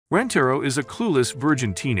Rentaro is a clueless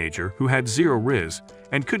virgin teenager who had zero riz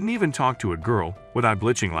and couldn't even talk to a girl without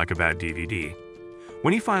glitching like a bad DVD.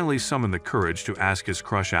 When he finally summoned the courage to ask his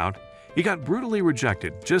crush out, he got brutally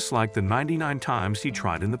rejected just like the 99 times he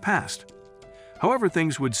tried in the past. However,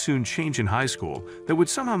 things would soon change in high school that would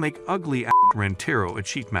somehow make ugly Rentaro a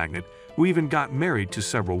cheat magnet who even got married to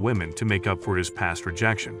several women to make up for his past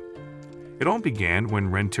rejection. It all began when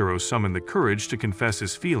Rentaro summoned the courage to confess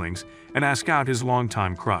his feelings and ask out his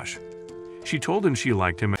longtime crush. She told him she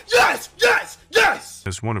liked him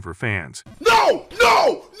as one of her fans. No!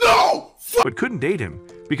 But couldn't date him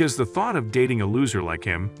because the thought of dating a loser like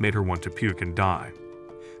him made her want to puke and die.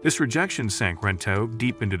 This rejection sank Rentaro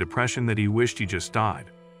deep into depression that he wished he just died.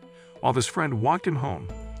 While his friend walked him home,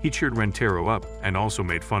 he cheered Rentaro up and also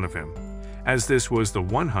made fun of him, as this was the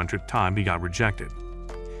 100th time he got rejected.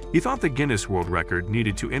 He thought the Guinness World Record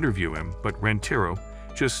needed to interview him, but Rentaro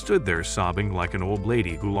just stood there sobbing like an old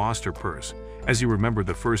lady who lost her purse as he remembered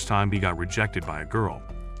the first time he got rejected by a girl.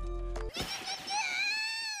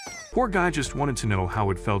 Poor guy just wanted to know how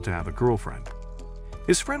it felt to have a girlfriend.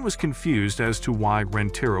 His friend was confused as to why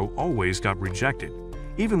Rentaro always got rejected,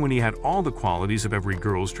 even when he had all the qualities of every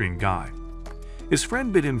girl's dream guy. His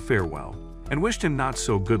friend bid him farewell and wished him not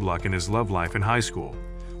so good luck in his love life in high school,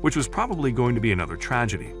 which was probably going to be another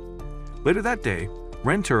tragedy. Later that day,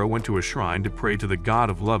 Rentaro went to a shrine to pray to the god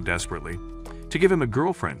of love desperately, to give him a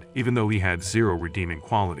girlfriend even though he had zero redeeming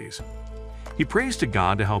qualities. He prays to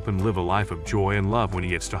God to help him live a life of joy and love when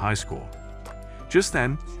he gets to high school. Just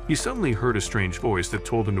then, he suddenly heard a strange voice that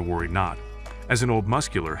told him to worry not, as an old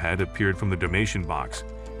muscular head appeared from the donation box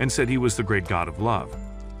and said he was the great god of love.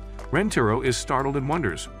 Rentaro is startled and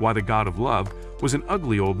wonders why the god of love was an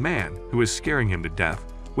ugly old man who is scaring him to death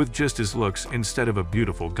with just his looks instead of a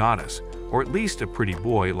beautiful goddess, or at least a pretty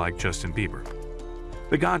boy like Justin Bieber.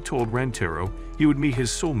 The god told Rentaro he would meet his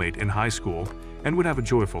soulmate in high school and would have a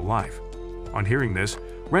joyful life. On hearing this,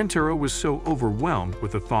 Rentaro was so overwhelmed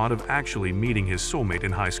with the thought of actually meeting his soulmate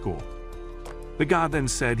in high school. The god then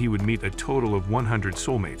said he would meet a total of 100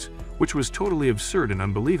 soulmates, which was totally absurd and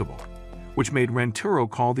unbelievable, which made Rentaro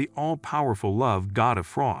call the all-powerful love god a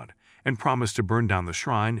fraud and promised to burn down the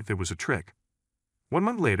shrine if it was a trick. 1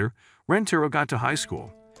 month later, Rentaro got to high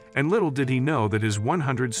school, and little did he know that his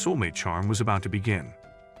 100 soulmate charm was about to begin.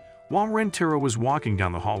 While Rentaro was walking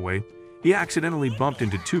down the hallway, he accidentally bumped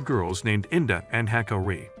into two girls named Inda and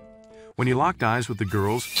Hekari. When he locked eyes with the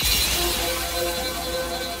girls,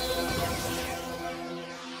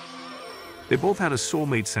 they both had a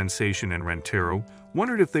soulmate sensation, and Rentaro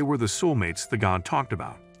wondered if they were the soulmates the god talked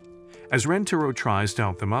about. As Rentaro tries to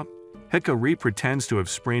help them up, Hekari pretends to have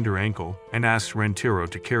sprained her ankle and asks Rentaro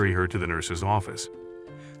to carry her to the nurse's office.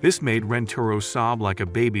 This made Rentaro sob like a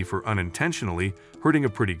baby for unintentionally hurting a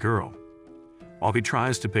pretty girl. While he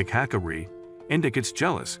tries to pick Hekari, Inda gets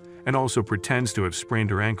jealous and also pretends to have sprained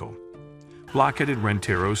her ankle. Blockheaded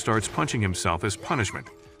Rentaro starts punching himself as punishment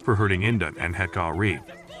for hurting Inda and Hekari,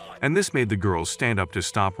 and this made the girls stand up to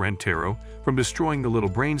stop Rentaro from destroying the little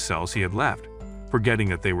brain cells he had left, forgetting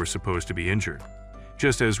that they were supposed to be injured.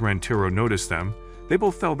 Just as Rentaro noticed them, they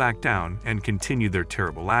both fell back down and continued their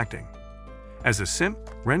terrible acting. As a simp,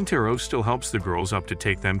 Rentaro still helps the girls up to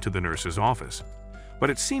take them to the nurse's office, but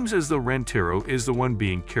it seems as though Rentaro is the one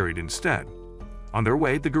being carried instead. On their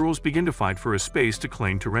way, the girls begin to fight for a space to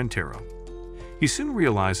cling to Rentaro. He soon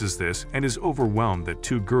realizes this and is overwhelmed that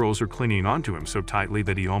two girls are clinging onto him so tightly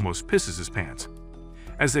that he almost pisses his pants.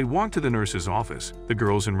 As they walk to the nurse's office, the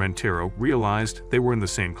girls and Rentaro realized they were in the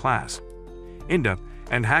same class. Inda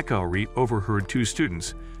and Hekari overheard two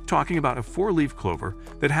students talking about a four-leaf clover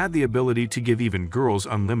that had the ability to give even girls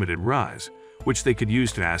unlimited rise, which they could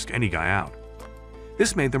use to ask any guy out.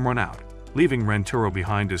 This made them run out, leaving Rentaro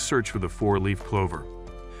behind to search for the four-leaf clover.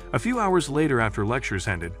 A few hours later, after lectures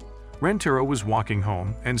ended, Rentaro was walking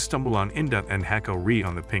home and stumbled on Inda and Hekari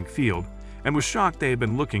on the pink field and was shocked they had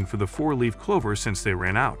been looking for the four-leaf clover since they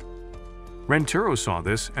ran out. Rentaro saw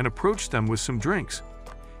this and approached them with some drinks.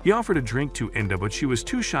 He offered a drink to Inda, but she was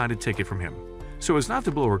too shy to take it from him, so as not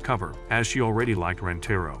to blow her cover, as she already liked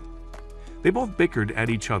Rentaro. They both bickered at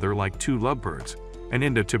each other like two lovebirds, and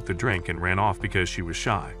Inda took the drink and ran off because she was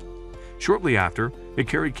shy. Shortly after,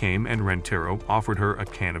 Hekari came and Rentaro offered her a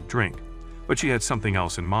can of drink, but she had something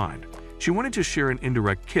else in mind. She wanted to share an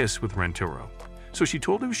indirect kiss with Rentaro, so she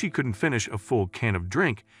told him she couldn't finish a full can of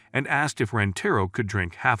drink and asked if Rentaro could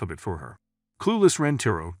drink half of it for her. Clueless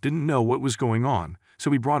Rentaro didn't know what was going on, so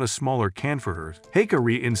he brought a smaller can for her.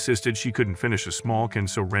 Hekari insisted she couldn't finish a small can,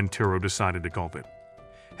 so Rentaro decided to gulp it.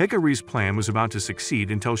 Hekari's plan was about to succeed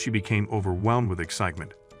until she became overwhelmed with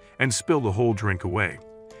excitement and spilled the whole drink away.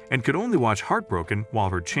 and could only watch heartbroken while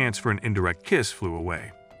her chance for an indirect kiss flew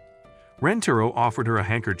away. Rentaro offered her a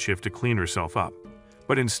handkerchief to clean herself up,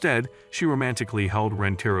 but instead she romantically held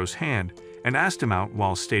Rentaro's hand and asked him out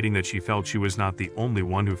while stating that she felt she was not the only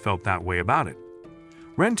one who felt that way about it.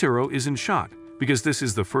 Rentaro is in shock because this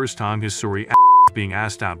is the first time his sorry ass is being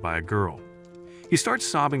asked out by a girl. He starts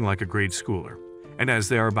sobbing like a grade schooler, and as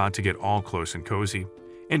they are about to get all close and cozy,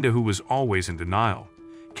 Inda, who was always in denial,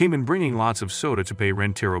 came in bringing lots of soda to pay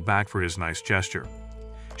Rentaro back for his nice gesture.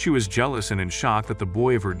 She was jealous and in shock that the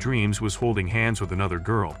boy of her dreams was holding hands with another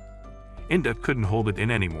girl. Inda couldn't hold it in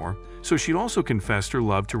anymore, so she also confessed her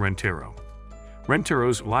love to Rentaro.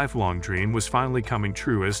 Rentaro's lifelong dream was finally coming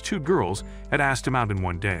true as two girls had asked him out in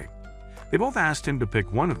one day. They both asked him to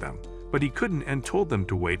pick one of them, but he couldn't and told them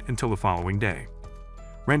to wait until the following day.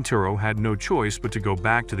 Rentaro had no choice but to go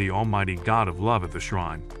back to the almighty god of love at the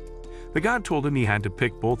shrine. The god told him he had to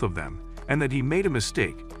pick both of them and that he made a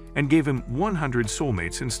mistake and gave him 100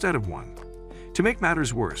 soulmates instead of one. To make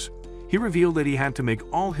matters worse, he revealed that he had to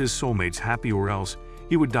make all his soulmates happy or else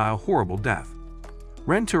he would die a horrible death.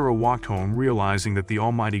 Rentaro walked home realizing that the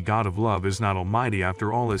almighty god of love is not almighty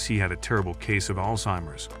after all, as he had a terrible case of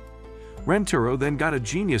Alzheimer's. Rentaro then got a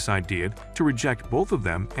genius idea to reject both of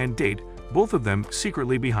them and date both of them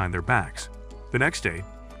secretly behind their backs. The next day,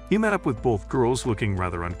 he met up with both girls looking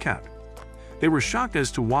rather unkempt. They were shocked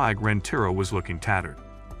as to why Rentaro was looking tattered.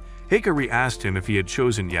 Hikari asked him if he had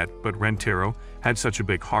chosen yet, but Rentaro had such a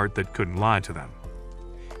big heart that couldn't lie to them.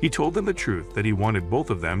 He told them the truth that he wanted both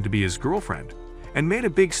of them to be his girlfriend, and made a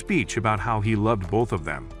big speech about how he loved both of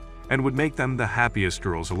them and would make them the happiest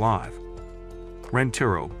girls alive.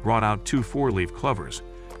 Rentaro brought out 2 4-leaf clovers,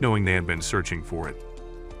 knowing they had been searching for it.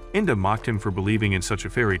 Inda mocked him for believing in such a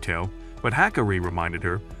fairy tale, but Hikari reminded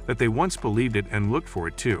her that they once believed it and looked for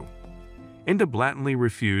it too. Inda blatantly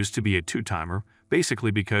refused to be a two-timer,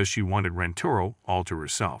 basically because she wanted Rentaro all to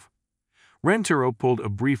herself. Rentaro pulled a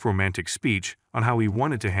brief romantic speech on how he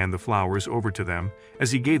wanted to hand the flowers over to them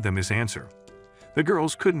as he gave them his answer. The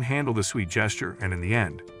girls couldn't handle the sweet gesture, and in the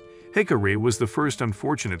end, Hikari was the first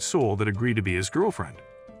unfortunate soul that agreed to be his girlfriend.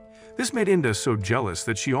 This made Inda so jealous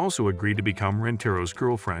that she also agreed to become Rentaro's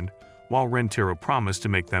girlfriend, while Rentaro promised to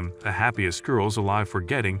make them the happiest girls alive,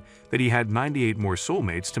 forgetting that he had 98 more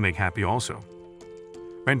soulmates to make happy also.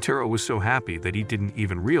 Rentaro was so happy that he didn't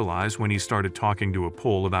even realize when he started talking to a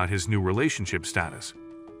pole about his new relationship status.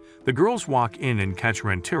 The girls walk in and catch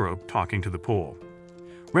Rentaro talking to the pole.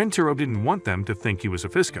 Rentaro didn't want them to think he was a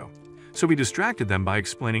fisco, so he distracted them by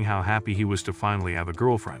explaining how happy he was to finally have a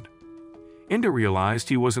girlfriend. Inda realized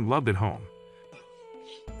he wasn't loved at home,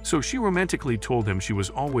 so she romantically told him she was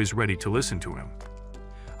always ready to listen to him.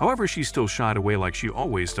 However, she still shied away like she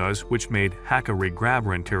always does, which made Hikari grab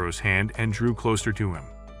Rentaro's hand and drew closer to him.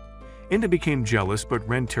 Inda became jealous, but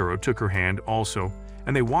Rentaro took her hand also,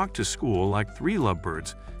 and they walked to school like 3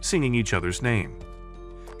 lovebirds, singing each other's name.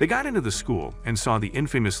 They got into the school and saw the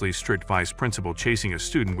infamously strict vice principal chasing a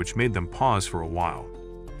student, which made them pause for a while.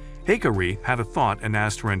 Hikari had a thought and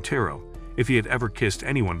asked Rentaro if he had ever kissed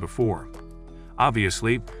anyone before.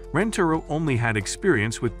 Obviously, Rentaro only had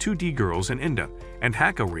experience with 2D girls, and Inda and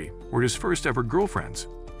Hikari were his first ever girlfriends.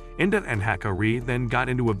 Inda and Hikari then got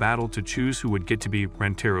into a battle to choose who would get to be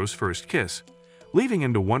Rentaro's first kiss, leaving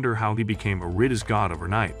him to wonder how he became a Rida's god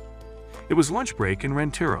overnight. It was lunch break, and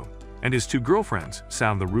Rentaro and his 2 girlfriends sat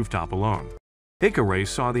on the rooftop alone. Hikari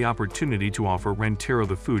saw the opportunity to offer Rentaro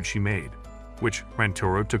the food she made, which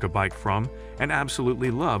Rentaro took a bite from and absolutely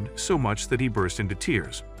loved so much that he burst into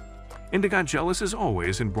tears. Inda got jealous as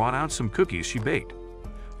always and brought out some cookies she baked.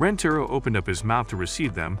 Rentaro opened up his mouth to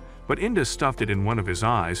receive them, but Inda stuffed it in one of his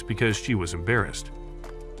eyes because she was embarrassed.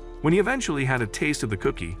 When he eventually had a taste of the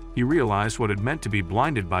cookie, he realized what it meant to be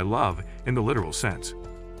blinded by love in the literal sense.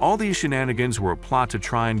 All these shenanigans were a plot to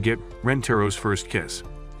try and get Rentaro's first kiss.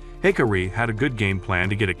 Hikari had a good game plan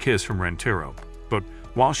to get a kiss from Rentaro, but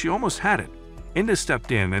while she almost had it, Inda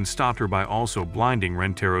stepped in and stopped her by also blinding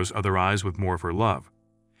Rentaro's other eyes with more of her love.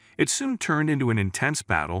 It soon turned into an intense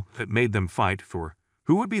battle that made them fight for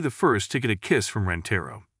who would be the first to get a kiss from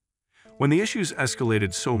Rentaro. When the issues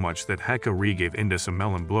escalated so much that Hikari gave Inda some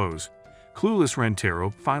melon blows, clueless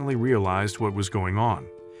Rentaro finally realized what was going on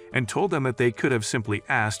and told them that they could have simply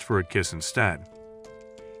asked for a kiss instead.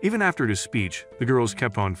 Even after his speech, the girls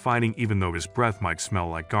kept on fighting even though his breath might smell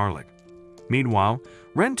like garlic. Meanwhile,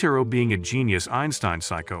 Rentaro, being a genius Einstein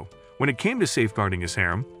psycho, when it came to safeguarding his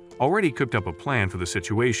harem, already cooked up a plan for the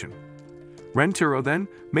situation. Rentaro then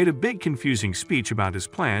made a big confusing speech about his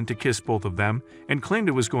plan to kiss both of them and claimed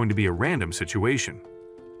it was going to be a random situation.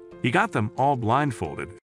 He got them all blindfolded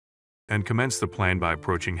and commenced the plan by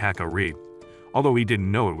approaching Hikari. although he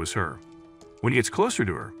didn't know it was her. When he gets closer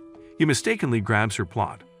to her, he mistakenly grabs her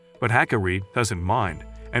plot, but Hikari doesn't mind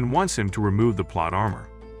and wants him to remove the plot armor.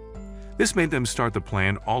 This made them start the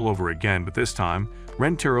plan all over again, but this time,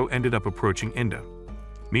 Rentaro ended up approaching Inda.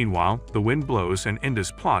 Meanwhile, the wind blows and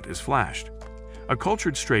Inda's plot is flashed. A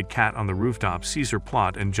cultured stray cat on the rooftop sees her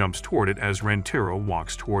plot and jumps toward it as Rentaro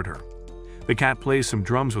walks toward her. The cat plays some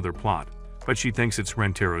drums with her plot, but she thinks it's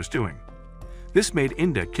Rentaro's doing. This made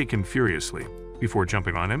Inda kick him furiously, before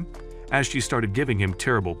jumping on him, as she started giving him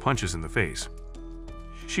terrible punches in the face.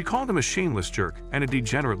 She called him a shameless jerk and a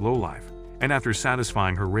degenerate lowlife, and after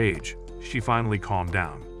satisfying her rage, she finally calmed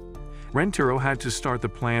down. Rentaro had to start the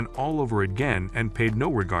plan all over again and paid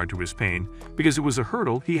no regard to his pain because it was a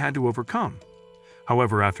hurdle he had to overcome.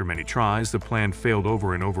 However, after many tries, the plan failed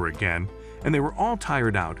over and over again, and they were all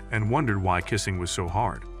tired out and wondered why kissing was so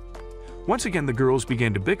hard. Once again, the girls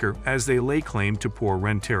began to bicker as they lay claim to poor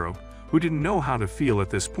Rentaro, who didn't know how to feel at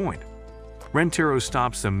this point. Rentaro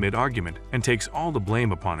stops them mid-argument and takes all the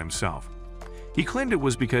blame upon himself. He claimed it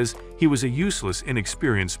was because he was a useless,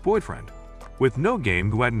 inexperienced boyfriend, with no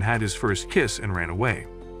game who hadn't had his first kiss and ran away.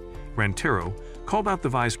 Rentaro called out the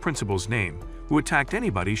vice principal's name, who attacked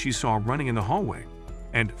anybody she saw running in the hallway,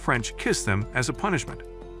 and French kissed them as a punishment.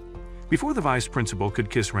 Before the vice principal could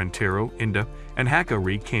kiss Rentaro, Inda and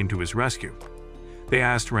Hikari came to his rescue. They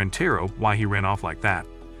asked Rentaro why he ran off like that,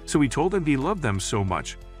 so he told them he loved them so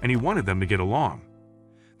much and he wanted them to get along.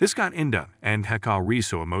 This got Inda and Hikari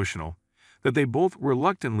so emotional that they both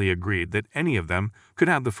reluctantly agreed that any of them could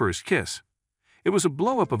have the first kiss. It was a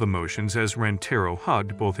blow-up of emotions as Rentaro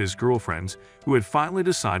hugged both his girlfriends who had finally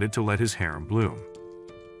decided to let his harem bloom.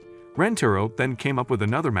 Rentaro then came up with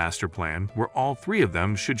another master plan where all three of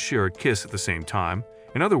them should share a kiss at the same time,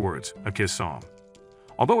 in other words, a kiss song.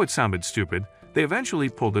 Although it sounded stupid, they eventually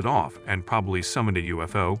pulled it off and probably summoned a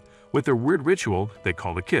UFO with their weird ritual they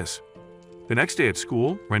called a kiss. The next day at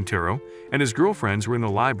school, Rentaro and his girlfriends were in the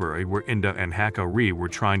library where Inda and Hikari were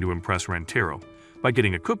trying to impress Rentaro by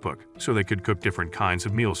getting a cookbook so they could cook different kinds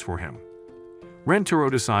of meals for him. Rentaro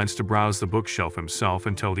decides to browse the bookshelf himself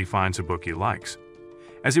until he finds a book he likes.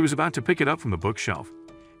 As he was about to pick it up from the bookshelf,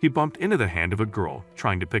 he bumped into the hand of a girl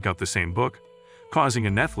trying to pick up the same book, causing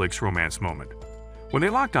a Netflix romance moment. When they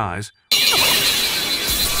locked eyes,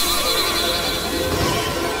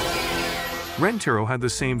 Rentaro had the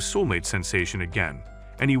same soulmate sensation again,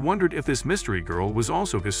 and he wondered if this mystery girl was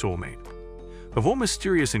also his soulmate. The whole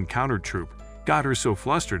mysterious encounter troupe got her so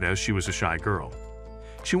flustered as she was a shy girl.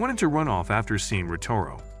 She wanted to run off after seeing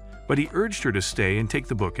Rentaro, but he urged her to stay and take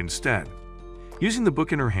the book instead. Using the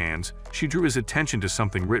book in her hands, she drew his attention to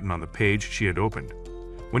something written on the page she had opened.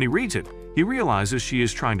 When he reads it, he realizes she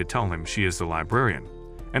is trying to tell him she is the librarian,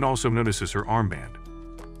 and also notices her armband.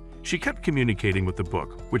 She kept communicating with the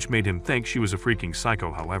book, which made him think she was a freaking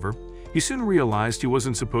psycho. However, he soon realized he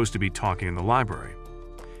wasn't supposed to be talking in the library.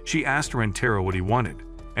 She asked Rentaro what he wanted,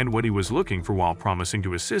 and what he was looking for while promising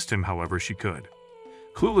to assist him however she could.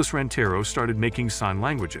 Clueless Rentaro started making sign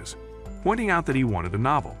languages, pointing out that he wanted a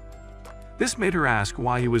novel. This made her ask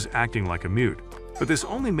why he was acting like a mute, but this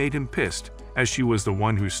only made him pissed as she was the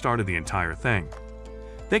one who started the entire thing.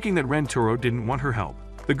 Thinking that Rentaro didn't want her help,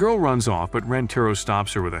 the girl runs off, but Rentaro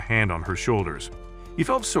stops her with a hand on her shoulders. He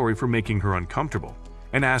felt sorry for making her uncomfortable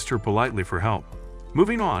and asked her politely for help.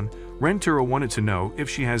 Moving on, Rentaro wanted to know if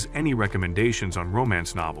she has any recommendations on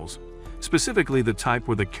romance novels, specifically the type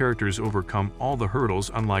where the characters overcome all the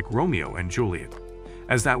hurdles unlike Romeo and Juliet,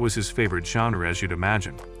 as that was his favorite genre as you'd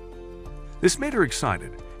imagine. This made her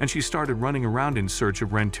excited, and she started running around in search of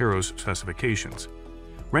Rentaro's specifications.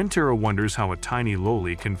 Rentaro wonders how a tiny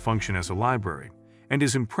loli can function as a library, and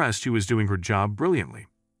is impressed she was doing her job brilliantly.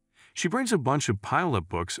 She brings a bunch of piled-up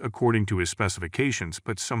books according to his specifications,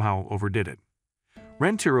 but somehow overdid it.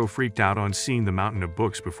 Rentaro freaked out on seeing the mountain of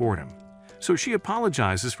books before him, so she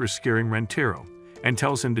apologizes for scaring Rentaro and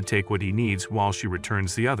tells him to take what he needs while she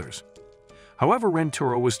returns the others. However,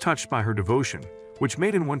 Rentaro was touched by her devotion, which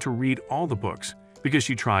made him want to read all the books because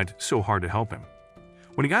she tried so hard to help him.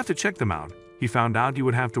 When he got to check them out, he found out he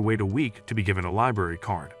would have to wait a week to be given a library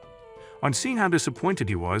card. On seeing how disappointed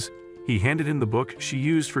he was, he handed him the book she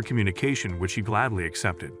used for communication, which he gladly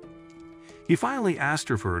accepted. He finally asked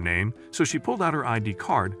her for her name, so she pulled out her ID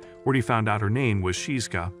card, where he found out her name was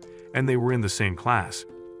Shizuka, and they were in the same class.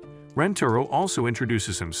 Rentaro also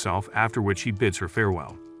introduces himself, after which he bids her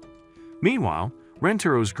farewell. Meanwhile,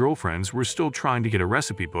 Rentaro's girlfriends were still trying to get a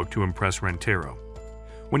recipe book to impress Rentaro.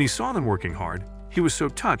 When he saw them working hard, he was so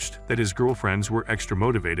touched that his girlfriends were extra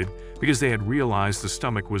motivated because they had realized the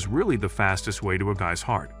stomach was really the fastest way to a guy's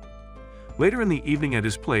heart. Later in the evening at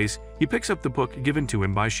his place, he picks up the book given to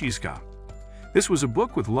him by Shizuka. This was a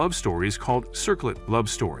book with love stories called Circlet Love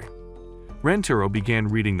Story. Rentaro began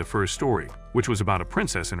reading the first story, which was about a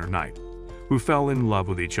princess and her knight, who fell in love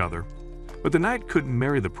with each other. But the knight couldn't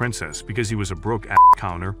marry the princess because he was a broke-ass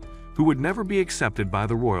counter who would never be accepted by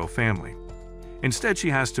the royal family. Instead, she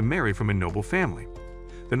has to marry from a noble family.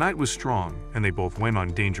 The knight was strong, and they both went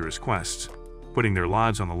on dangerous quests, putting their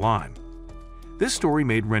lives on the line. This story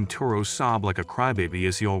made Rentaro sob like a crybaby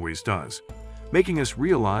as he always does, making us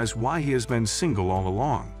realize why he has been single all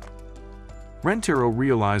along. Rentaro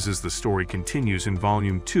realizes the story continues in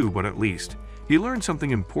Volume 2, but at least he learned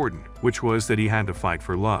something important, which was that he had to fight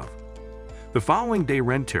for love. The following day,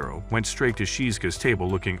 Rentaro went straight to Shizuka's table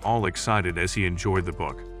looking all excited as he enjoyed the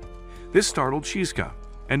book. This startled Shizuka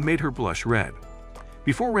and made her blush red.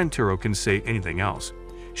 Before Rentaro can say anything else,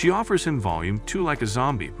 she offers him Volume 2 like a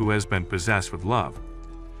zombie who has been possessed with love.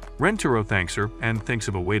 Rentaro thanks her and thinks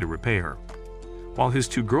of a way to repay her. While his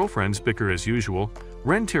two girlfriends bicker as usual,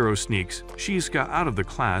 Rentaro sneaks Shizuka out of the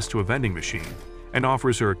class to a vending machine and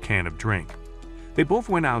offers her a can of drink. They both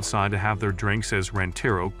went outside to have their drinks as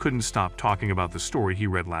Rentaro couldn't stop talking about the story he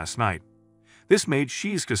read last night. This made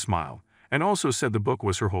Shizuka smile and also said the book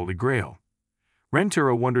was her holy grail.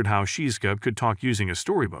 Rentaro wondered how Shizuka could talk using a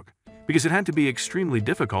storybook, because it had to be extremely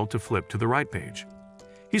difficult to flip to the right page.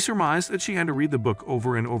 He surmised that she had to read the book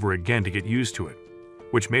over and over again to get used to it,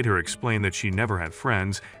 which made her explain that she never had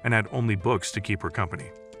friends and had only books to keep her company.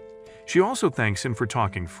 She also thanks him for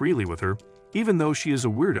talking freely with her, even though she is a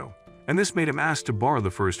weirdo, and this made him ask to borrow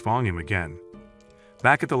the first volume again.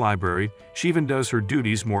 Back at the library, she even does her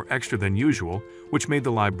duties more extra than usual, which made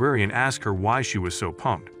the librarian ask her why she was so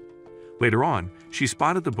pumped. Later on, she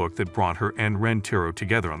spotted the book that brought her and Rentaro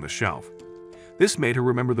together on the shelf. This made her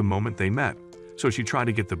remember the moment they met, so she tried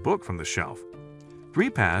to get the book from the shelf. 3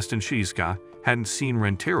 passed and Shizuka hadn't seen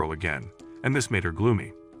Rentaro again, and this made her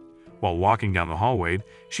gloomy. While walking down the hallway,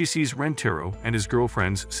 she sees Rentaro and his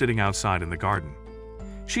girlfriends sitting outside in the garden.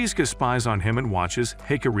 Shizuka spies on him and watches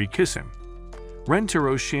Hikari kiss him.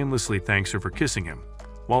 Rentaro shamelessly thanks her for kissing him,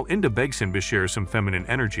 while Inda begs him to share some feminine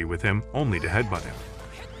energy with him only to headbutt him.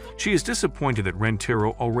 She is disappointed that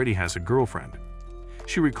Rentaro already has a girlfriend.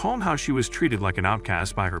 She recalled how she was treated like an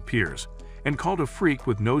outcast by her peers and called a freak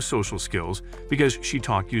with no social skills because she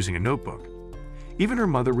talked using a notebook. Even her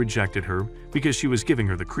mother rejected her because she was giving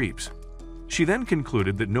her the creeps. She then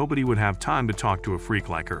concluded that nobody would have time to talk to a freak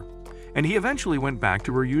like her, and he eventually went back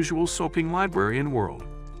to her usual sulking librarian world.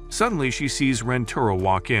 Suddenly, she sees Rentaro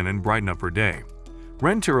walk in and brighten up her day.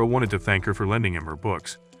 Rentaro wanted to thank her for lending him her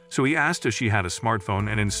books, so he asked if she had a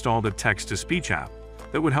smartphone and installed a text-to-speech app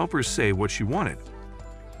that would help her say what she wanted.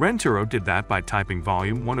 Rentaro did that by typing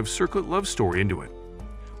Volume 1 of Circlet Love Story into it.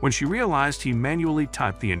 When she realized he manually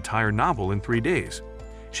typed the entire novel in 3 days,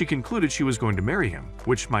 she concluded she was going to marry him,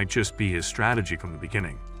 which might just be his strategy from the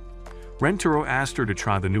beginning. Rentaro asked her to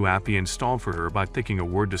try the new app he installed for her by picking a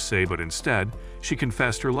word to say, but instead, she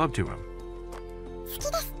confessed her love to him.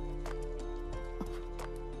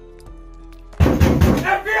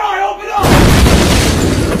 FBI, open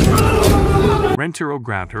up! Rentaro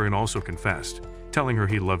grabbed her and also confessed, telling her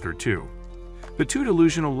he loved her too. The two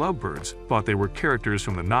delusional lovebirds thought they were characters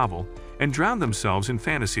from the novel and drowned themselves in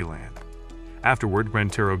Fantasyland. Afterward,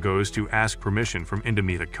 Rentaro goes to ask permission from Inda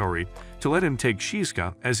Hikari to let him take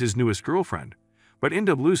Shizuka as his newest girlfriend, but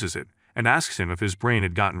Inda loses it and asks him if his brain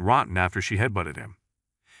had gotten rotten after she headbutted him.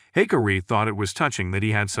 Hikari thought it was touching that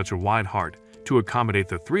he had such a wide heart to accommodate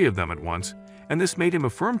the 3 of them at once, and this made him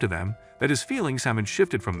affirm to them that his feelings haven't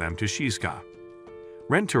shifted from them to Shizuka.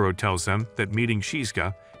 Rentaro tells them that meeting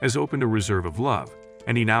Shizuka has opened a reserve of love,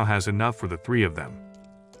 and he now has enough for the 3 of them.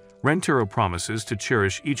 Rentaro promises to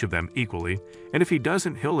cherish each of them equally, and if he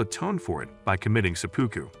doesn't, he'll atone for it by committing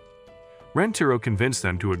seppuku. Rentaro convinced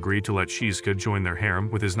them to agree to let Shizuka join their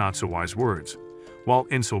harem with his not-so-wise words, while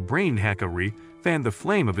incel-brained Hikari fanned the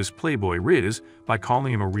flame of his playboy Riz by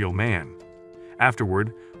calling him a real man.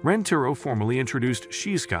 Afterward, Rentaro formally introduced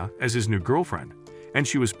Shizuka as his new girlfriend, and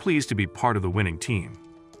she was pleased to be part of the winning team.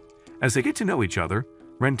 As they get to know each other,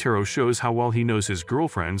 Rentaro shows how well he knows his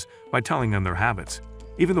girlfriends by telling them their habits,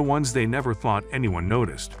 even the ones they never thought anyone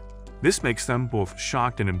noticed. This makes them both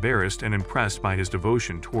shocked and embarrassed and impressed by his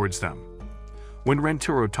devotion towards them. When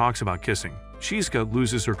Rentaro talks about kissing, Shizuka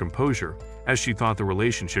loses her composure as she thought the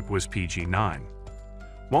relationship was PG-9.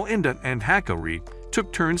 While Inda and Hikari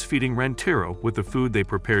took turns feeding Rentaro with the food they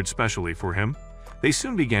prepared specially for him, they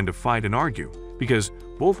soon began to fight and argue because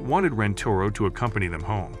both wanted Rentaro to accompany them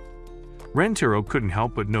home. Rentaro couldn't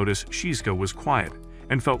help but notice Shizuka was quiet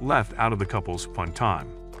and felt left out of the couple's fun time.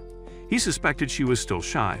 He suspected she was still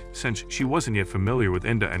shy since she wasn't yet familiar with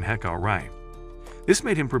Inda and Hikari. This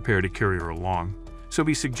made him prepare to carry her along, so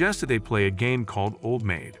he suggested they play a game called Old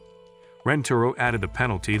Maid. Rentaro added a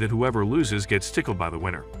penalty that whoever loses gets tickled by the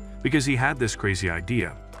winner, because he had this crazy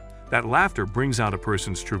idea that laughter brings out a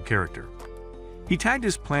person's true character. He tagged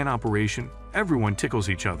his plan Operation Everyone Tickles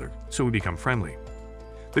Each Other, so we become friendly.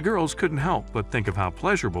 The girls couldn't help but think of how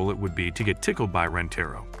pleasurable it would be to get tickled by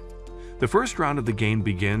Rentaro. The first round of the game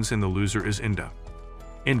begins and the loser is Inda.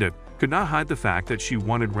 Inda could not hide the fact that she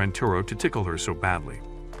wanted Rentaro to tickle her so badly.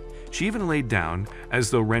 She even laid down as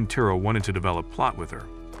though Rentaro wanted to develop plot with her.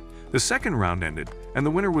 The second round ended, and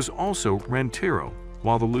the winner was also Rentaro,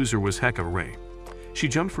 while the loser was Heka-Ray. She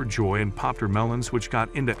jumped for joy and popped her melons, which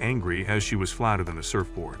got Inda angry as she was flatter than a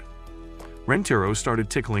surfboard. Rentaro started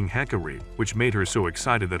tickling Heka-Ray, which made her so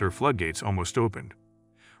excited that her floodgates almost opened.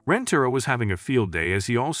 Rentaro was having a field day as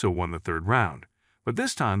he also won the third round, but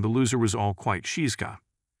this time the loser was all quite Shizuka.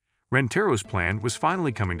 Rentaro's plan was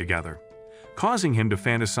finally coming together, causing him to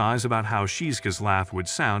fantasize about how Shizuka's laugh would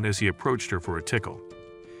sound as he approached her for a tickle.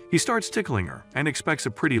 He starts tickling her and expects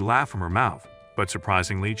a pretty laugh from her mouth, but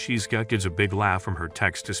surprisingly, Shizuka gives a big laugh from her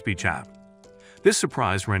text-to-speech app. This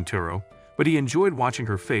surprised Rentaro, but he enjoyed watching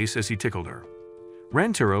her face as he tickled her.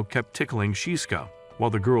 Rentaro kept tickling Shizuka, while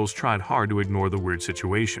the girls tried hard to ignore the weird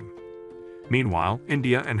situation. Meanwhile,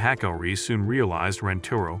 India and Heka-Ray soon realized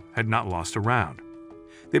Rentaro had not lost a round.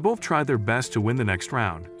 They both tried their best to win the next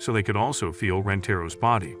round, so they could also feel Rentaro's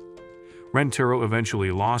body. Rentaro eventually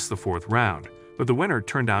lost the fourth round, but the winner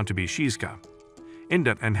turned out to be Shizuka.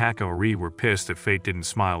 Inda and Heka-Ray were pissed that fate didn't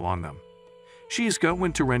smile on them. Shizuka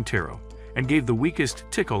went to Rentaro and gave the weakest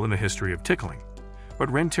tickle in the history of tickling, but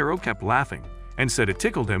Rentaro kept laughing and said it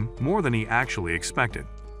tickled him more than he actually expected.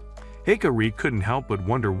 Heka-Ray couldn't help but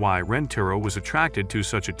wonder why Rentaro was attracted to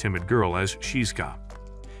such a timid girl as Shizuka.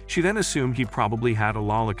 She then assumed he probably had a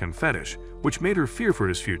lolicon fetish, which made her fear for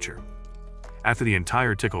his future. After the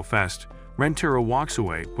entire tickle fest, Rentaro walks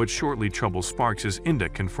away, but shortly trouble sparks as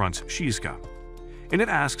Inda confronts Shizuka. Inda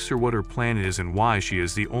asks her what her plan is and why she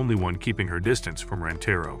is the only one keeping her distance from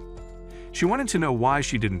Rentaro. She wanted to know why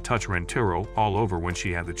she didn't touch Rentaro all over when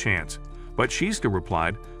she had the chance, but Shizuka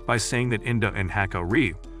replied by saying that Inda and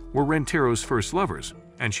Heka-Ray were Rentaro's first lovers,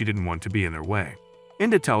 and she didn't want to be in their way.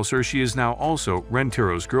 Inda tells her she is now also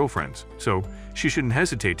Rentaro's girlfriend, so she shouldn't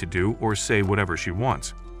hesitate to do or say whatever she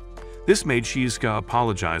wants. This made Shizuka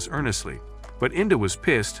apologize earnestly, but Inda was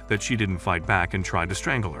pissed that she didn't fight back and tried to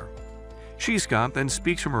strangle her. Shizuka then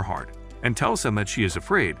speaks from her heart and tells them that she is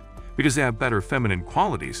afraid because they have better feminine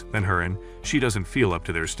qualities than her and she doesn't feel up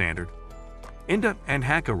to their standard. Inda and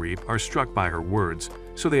Heka-Ray are struck by her words,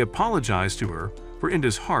 so they apologize to her for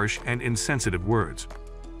Inda's harsh and insensitive words.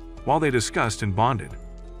 While they discussed and bonded,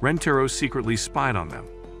 Rentaro secretly spied on them,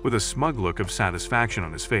 with a smug look of satisfaction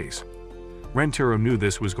on his face. Rentaro knew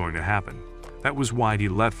this was going to happen. That was why he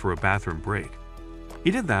left for a bathroom break.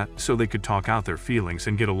 He did that so they could talk out their feelings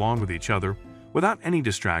and get along with each other without any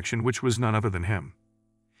distraction, which was none other than him.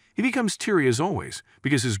 He becomes teary as always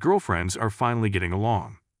because his girlfriends are finally getting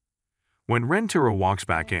along. When Rentaro walks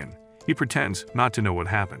back in, he pretends not to know what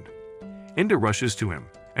happened. Inda rushes to him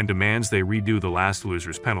and demands they redo the last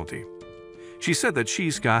loser's penalty. She said that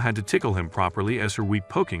Shizuka had to tickle him properly as her weak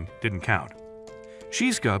poking didn't count.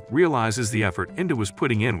 Shizuka realizes the effort Inda was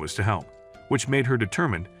putting in was to help, which made her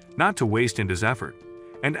determined not to waste Inda's effort,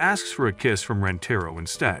 and asks for a kiss from Rentaro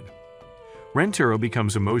instead. Rentaro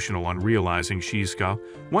becomes emotional on realizing Shizuka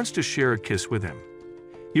wants to share a kiss with him.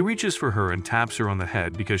 He reaches for her and taps her on the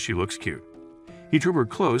head because she looks cute. He drew her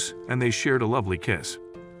close and they shared a lovely kiss.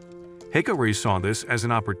 Heka-Ray saw this as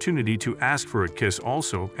an opportunity to ask for a kiss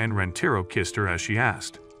also, and Rentaro kissed her as she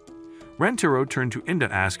asked. Rentaro turned to Inda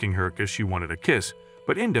asking her if she wanted a kiss,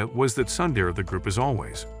 but Inda was the tsundere of the group as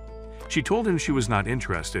always. She told him she was not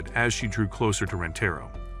interested as she drew closer to Rentaro.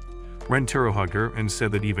 Rentaro hugged her and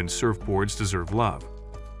said that even surfboards deserve love.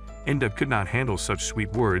 Inda could not handle such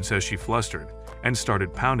sweet words as she flustered and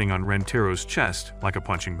started pounding on Rentaro's chest like a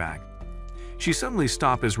punching bag. She suddenly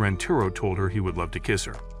stopped as Rentaro told her he would love to kiss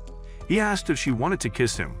her. He asked if she wanted to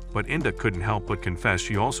kiss him, but Inda couldn't help but confess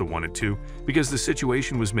she also wanted to because the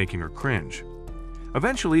situation was making her cringe.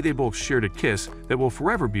 Eventually, they both shared a kiss that will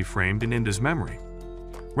forever be framed in Inda's memory.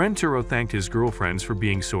 Rentaro thanked his girlfriends for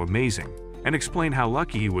being so amazing and explained how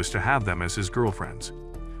lucky he was to have them as his girlfriends.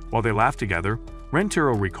 While they laughed together,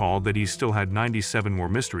 Rentaro recalled that he still had 97 more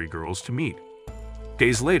mystery girls to meet.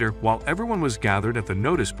 Days later, while everyone was gathered at the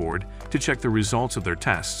notice board to check the results of their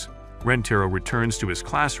tests, Rentaro returns to his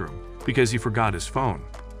classroom because he forgot his phone.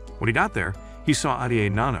 When he got there, he saw Arie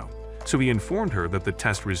Nano, so he informed her that the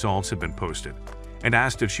test results had been posted and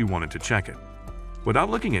asked if she wanted to check it. Without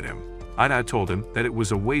looking at him, Ida told him that it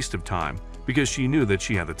was a waste of time because she knew that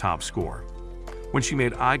she had the top score. When she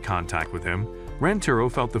made eye contact with him,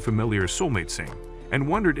 Rentaro felt the familiar soulmate sing and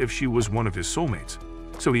wondered if she was one of his soulmates.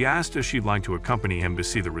 So he asked if she'd like to accompany him to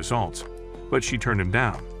see the results, but she turned him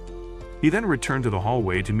down. He then returned to the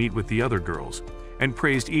hallway to meet with the other girls and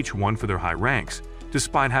praised each one for their high ranks,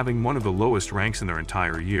 despite having one of the lowest ranks in their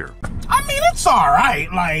entire year. I mean, it's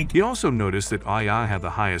alright, like... He also noticed that Ai had the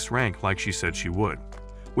highest rank like she said she would,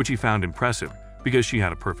 which he found impressive because she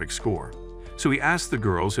had a perfect score. So he asked the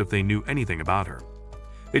girls if they knew anything about her.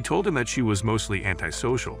 They told him that she was mostly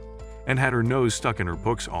antisocial and had her nose stuck in her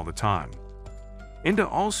books all the time. Inda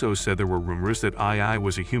also said there were rumors that Ai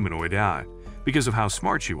was a humanoid AI because of how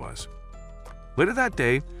smart she was. Later that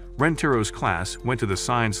day, Rentaro's class went to the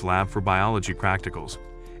science lab for biology practicals,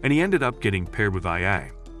 and he ended up getting paired with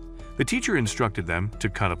Ai. The teacher instructed them to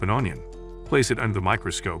cut up an onion, place it under the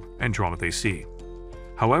microscope, and draw what they see.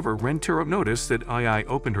 However, Rentaro noticed that Ai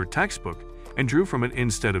opened her textbook and drew from it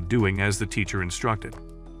instead of doing as the teacher instructed.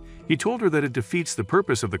 He told her that it defeats the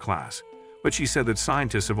purpose of the class, but she said that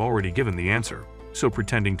scientists have already given the answer, so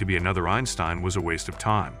pretending to be another Einstein was a waste of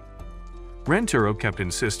time. Rentaro kept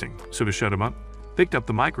insisting, so to shut him up, picked up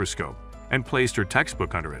the microscope and placed her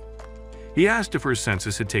textbook under it. He asked if her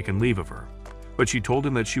senses had taken leave of her, but she told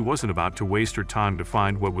him that she wasn't about to waste her time to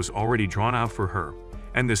find what was already drawn out for her,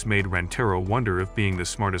 and this made Rentaro wonder if being the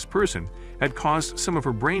smartest person had caused some of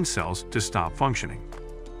her brain cells to stop functioning.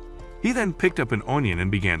 He then picked up an onion and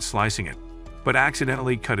began slicing it, but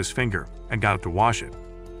accidentally cut his finger and got up to wash it.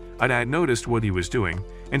 Ida had noticed what he was doing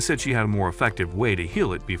and said she had a more effective way to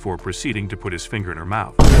heal it before proceeding to put his finger in her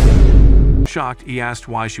mouth. Shocked, he asked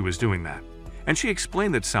why she was doing that, and she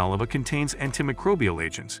explained that saliva contains antimicrobial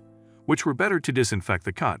agents, which were better to disinfect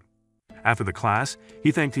the cut. After the class,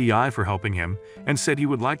 he thanked AI for helping him and said he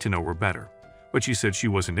would like to know her better, but she said she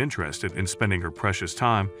wasn't interested in spending her precious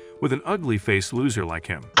time with an ugly-faced loser like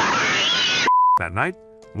him. That night,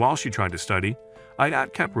 while she tried to study, Ida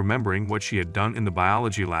kept remembering what she had done in the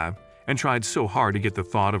biology lab and tried so hard to get the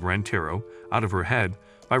thought of Rentaro out of her head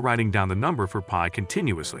by writing down the number for pi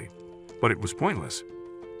continuously, but it was pointless.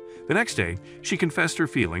 The next day, she confessed her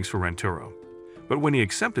feelings for Rentaro, but when he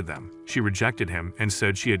accepted them, she rejected him and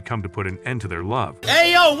said she had come to put an end to their love.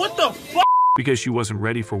 Hey yo, what the fuck? Because she wasn't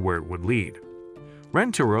ready for where it would lead.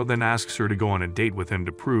 Rentaro then asks her to go on a date with him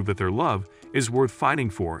to prove that their love is worth fighting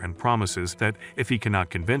for and promises that if he cannot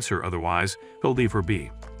convince her otherwise, he'll leave her be.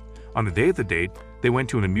 On the day of the date, they went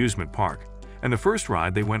to an amusement park, and the first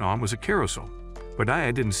ride they went on was a carousel, but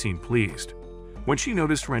Aya didn't seem pleased. When she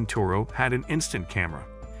noticed Rentaro had an instant camera,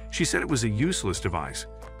 she said it was a useless device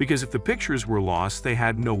because if the pictures were lost, they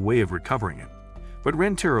had no way of recovering it. But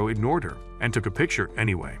Rentaro ignored her and took a picture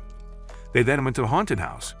anyway. They then went to the haunted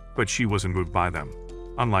house, but she wasn't moved by them,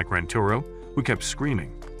 unlike Rentaro, who kept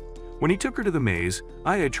screaming. When he took her to the maze,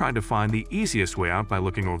 Aya tried to find the easiest way out by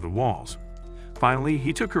looking over the walls. Finally,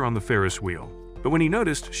 he took her on the Ferris wheel, but when he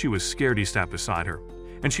noticed she was scared, he stepped beside her,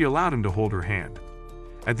 and she allowed him to hold her hand.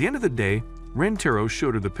 At the end of the day, Rentaro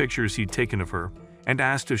showed her the pictures he'd taken of her and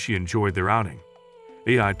asked if she enjoyed their outing.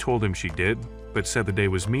 AI told him she did, but said the day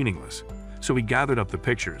was meaningless, so he gathered up the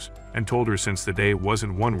pictures and told her since the day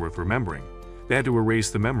wasn't one worth remembering, they had to erase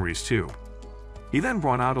the memories too. He then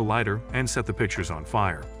brought out a lighter and set the pictures on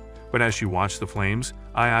fire, but as she watched the flames,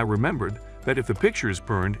 Ai remembered that if the pictures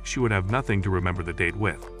burned, she would have nothing to remember the date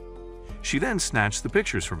with. She then snatched the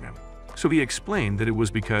pictures from him, so he explained that it was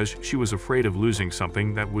because she was afraid of losing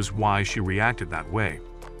something that was why she reacted that way.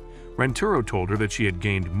 Rentaro told her that she had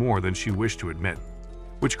gained more than she wished to admit,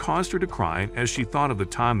 which caused her to cry as she thought of the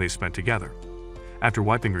time they spent together. After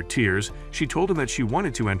wiping her tears, she told him that she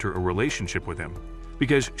wanted to enter a relationship with him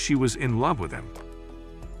because she was in love with him.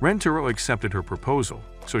 Rentaro accepted her proposal,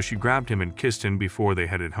 so she grabbed him and kissed him before they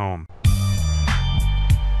headed home.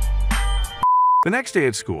 The next day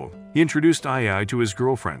at school, he introduced Ai to his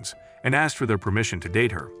girlfriends and asked for their permission to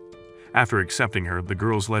date her. After accepting her, the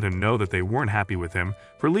girls let him know that they weren't happy with him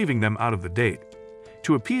for leaving them out of the date.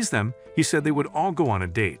 To appease them, he said they would all go on a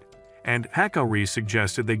date, and Hakari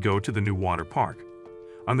suggested they go to the new water park.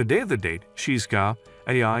 On the day of the date, Shizuka,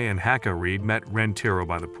 Ai, and Hakari met Rentaro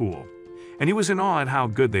by the pool, and he was in awe at how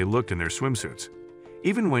good they looked in their swimsuits.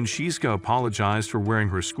 Even when Shizuka apologized for wearing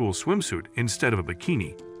her school swimsuit instead of a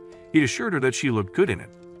bikini, he assured her that she looked good in it.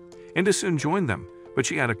 Inda soon joined them, but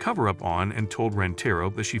she had a cover-up on and told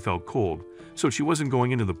Rentaro that she felt cold, so she wasn't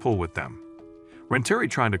going into the pool with them. Rentaro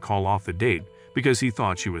tried to call off the date because he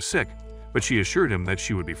thought she was sick, but she assured him that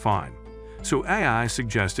she would be fine. So Ai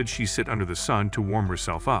suggested she sit under the sun to warm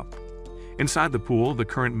herself up. Inside the pool, the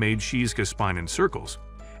current made Shizuka spine in circles,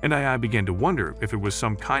 and Ai began to wonder if it was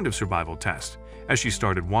some kind of survival test. As she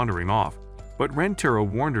started wandering off, but Rentaro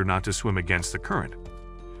warned her not to swim against the current,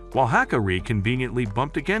 while Hakari conveniently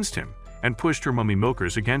bumped against him and pushed her mummy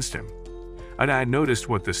milkers against him. Ada had noticed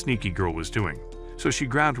what the sneaky girl was doing, so she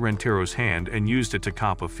grabbed Rentaro's hand and used it to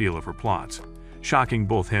cop a feel of her plots, shocking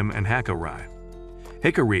both him and Hakari.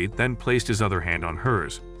 Hikari then placed his other hand on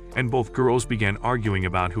hers, and both girls began arguing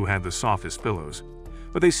about who had the softest pillows,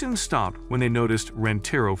 but they soon stopped when they noticed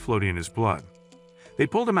Rentaro floating in his blood. They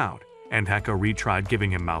pulled him out, and Hakari tried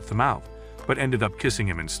giving him mouth-to-mouth, but ended up kissing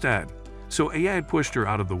him instead, so Aya had pushed her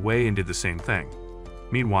out of the way and did the same thing.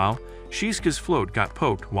 Meanwhile, Shizuka's float got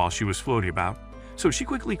poked while she was floating about, so she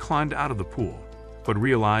quickly climbed out of the pool, but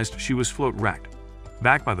realized she was float-wrecked.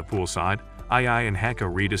 Back by the poolside, Aya and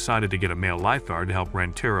Hakari decided to get a male lifeguard to help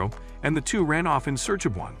Rentaro, and the two ran off in search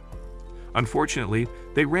of one. Unfortunately,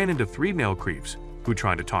 they ran into 3 male creeps, who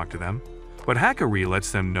tried to talk to them, but Hakari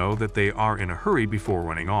lets them know that they are in a hurry before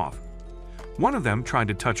running off. One of them tried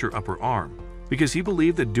to touch her upper arm, because he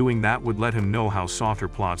believed that doing that would let him know how soft her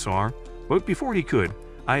plots are, but before he could,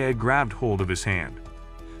 Aya grabbed hold of his hand.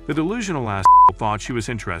 The delusional asshole thought she was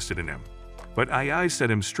interested in him, but Aya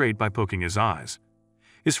set him straight by poking his eyes.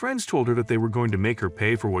 His friends told her that they were going to make her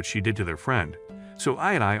pay for what she did to their friend, so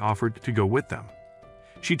Aya offered to go with them.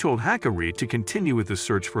 She told Hakari to continue with the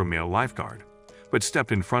search for a male lifeguard, but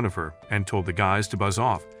stepped in front of her and told the guys to buzz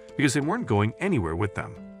off because they weren't going anywhere with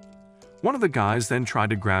them. One of the guys then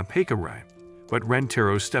tried to grab Hakari, but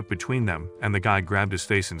Rentaro stepped between them and the guy grabbed his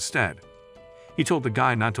face instead. He told the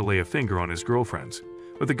guy not to lay a finger on his girlfriends,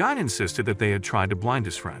 but the guy insisted that they had tried to blind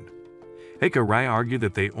his friend. Hakari argued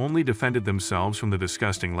that they only defended themselves from the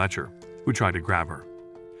disgusting lecher, who tried to grab her.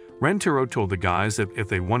 Rentaro told the guys that if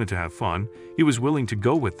they wanted to have fun, he was willing to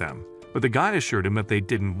go with them, but the guy assured him that they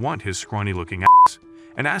didn't want his scrawny-looking ass,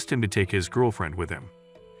 and asked him to take his girlfriend with him.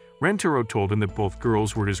 Rentaro told him that both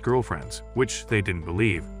girls were his girlfriends, which they didn't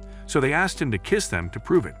believe, so they asked him to kiss them to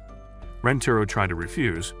prove it. Rentaro tried to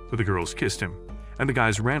refuse, but the girls kissed him, and the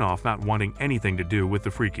guys ran off not wanting anything to do with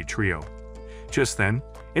the freaky trio. Just then,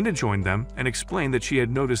 Inda joined them and explained that she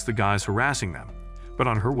had noticed the guys harassing them, but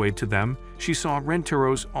on her way to them, she saw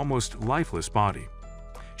Rentaro's almost lifeless body.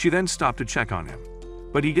 She then stopped to check on him,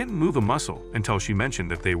 but he didn't move a muscle until she mentioned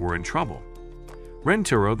that they were in trouble.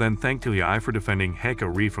 Rentaro then thanked Iliai for defending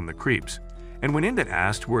Hakari from the creeps, and when Inda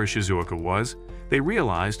asked where Shizuka was, they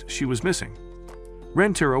realized she was missing.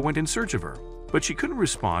 Rentaro went in search of her, but she couldn't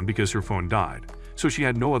respond because her phone died, so she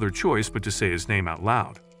had no other choice but to say his name out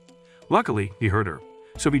loud. Luckily, he heard her,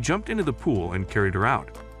 so he jumped into the pool and carried her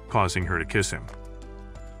out, causing her to kiss him.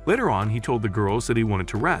 Later on, he told the girls that he wanted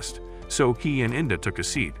to rest, so he and Inda took a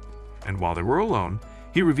seat, and while they were alone,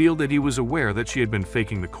 he revealed that he was aware that she had been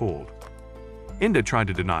faking the cold. Inda tried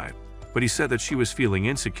to deny it, but he said that she was feeling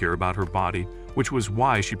insecure about her body, which was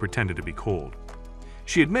why she pretended to be cold.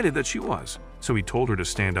 She admitted that she was, so he told her to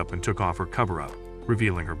stand up and took off her cover-up,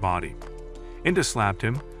 revealing her body. Inda slapped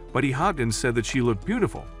him, but he hugged and said that she looked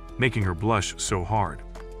beautiful, making her blush so hard.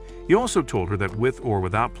 He also told her that with or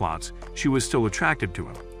without plots, she was still attracted to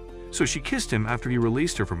him, so she kissed him after he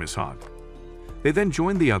released her from his hug. They then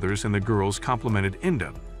joined the others and the girls complimented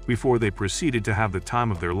Inda before they proceeded to have the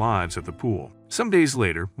time of their lives at the pool. Some days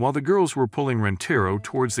later, while the girls were pulling Rentaro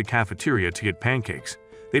towards the cafeteria to get pancakes,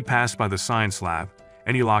 they passed by the science lab,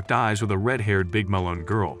 and he locked eyes with a red-haired big melon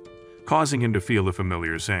girl, causing him to feel a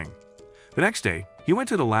familiar zing. The next day, he went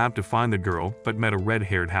to the lab to find the girl but met a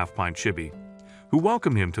red-haired half-pint chibi, who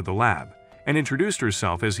welcomed him to the lab and introduced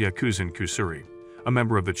herself as Yakuzan Kusuri, a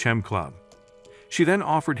member of the Chem Club. She then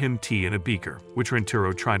offered him tea in a beaker, which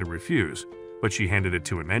Rentaro tried to refuse, but she handed it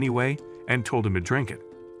to him anyway and told him to drink it.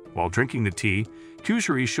 While drinking the tea,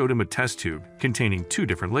 Kusuri showed him a test tube containing 2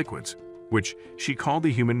 different liquids, which she called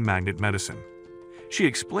the human magnet medicine. She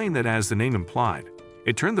explained that as the name implied,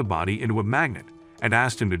 it turned the body into a magnet and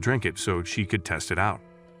asked him to drink it so she could test it out.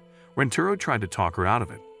 Rentaro tried to talk her out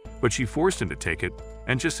of it, but she forced him to take it,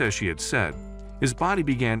 and just as she had said, his body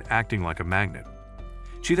began acting like a magnet.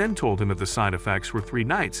 She then told him that the side effects were 3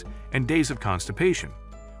 nights and days of constipation,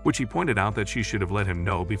 which he pointed out that she should have let him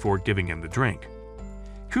know before giving him the drink.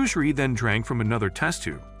 Kusuri then drank from another test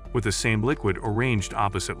tube with the same liquid arranged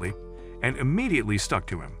oppositely and immediately stuck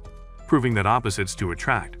to him, proving that opposites do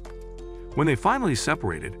attract. When they finally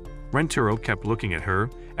separated, Rentaro kept looking at her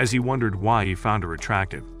as he wondered why he found her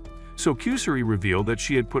attractive. So Kusuri revealed that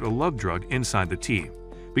she had put a love drug inside the tea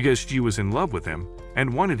because she was in love with him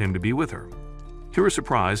and wanted him to be with her. To her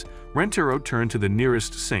surprise, Rentaro turned to the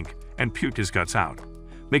nearest sink and puked his guts out,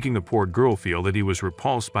 making the poor girl feel that he was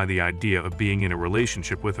repulsed by the idea of being in a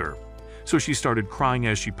relationship with her, so she started crying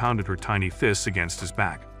as she pounded her tiny fists against his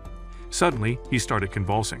back. Suddenly, he started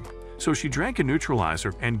convulsing, So she drank a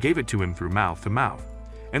neutralizer and gave it to him through mouth to mouth,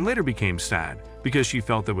 and later became sad because she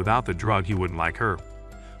felt that without the drug he wouldn't like her.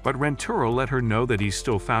 But Rentaro let her know that he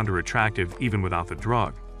still found her attractive even without the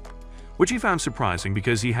drug, which he found surprising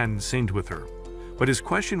because he hadn't synced with her. But his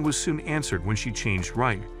question was soon answered when she changed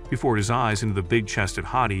right before his eyes into the big-chested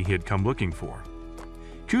hottie he had come looking for.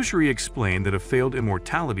 Kusuri explained that a failed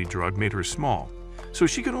immortality drug made her small, so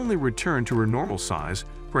she could only return to her normal size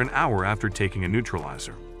for an hour after taking a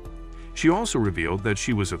neutralizer. She also revealed that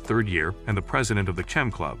she was a third year and the president of the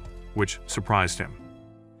Chem Club, which surprised him.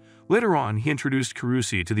 Later on, he introduced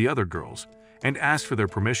Kurusi to the other girls and asked for their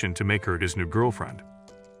permission to make her his new girlfriend.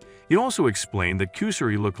 He also explained that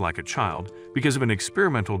Kusuri looked like a child because of an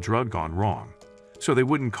experimental drug gone wrong, so they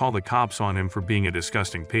wouldn't call the cops on him for being a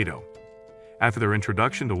disgusting pedo. After their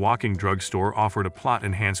introduction, the walking drugstore offered a plot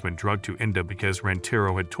enhancement drug to Inda because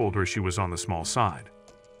Rentaro had told her she was on the small side.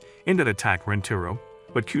 Inda attacked Rentaro,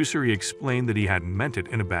 but Kusuri explained that he hadn't meant it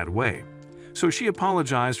in a bad way, so she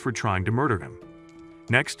apologized for trying to murder him.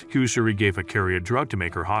 Next, Kusuri gave Akari a drug to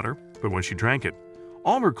make her hotter, but when she drank it,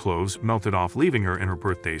 all her clothes melted off, leaving her in her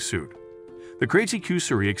birthday suit. The crazy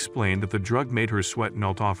Kusuri explained that the drug made her sweat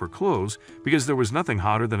melt off her clothes because there was nothing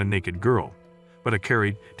hotter than a naked girl, but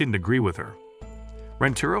Akari didn't agree with her.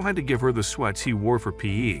 Rentaro had to give her the sweats he wore for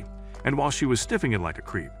PE, and while she was sniffing it like a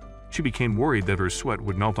creep, she became worried that her sweat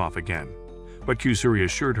would melt off again, but Kusuri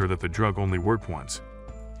assured her that the drug only worked once.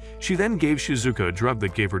 She then gave Shizuka a drug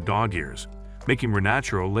that gave her dog ears, making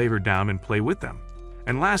Renaturo lay her down and play with them.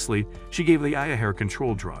 And lastly, she gave the Aya hair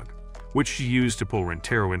control drug, which she used to pull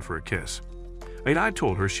Rentaro in for a kiss. Adai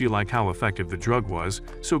told her she liked how effective the drug was,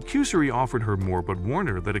 so Kusuri offered her more but warned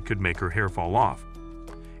her that it could make her hair fall off.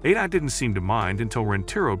 Adai didn't seem to mind until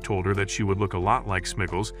Rentaro told her that she would look a lot like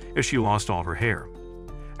Smiggles if she lost all her hair.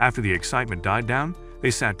 After the excitement died down, they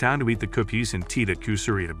sat down to eat the cookies and tea that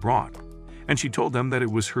Kusuri had brought, and she told them that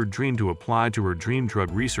it was her dream to apply to her dream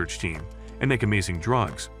drug research team and make amazing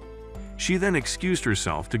drugs. She then excused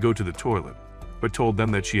herself to go to the toilet, but told them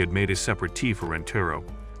that she had made a separate tea for Rentaro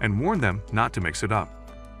and warned them not to mix it up.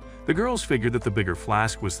 The girls figured that the bigger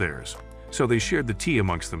flask was theirs, so they shared the tea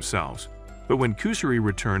amongst themselves, but when Kusuri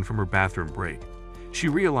returned from her bathroom break, she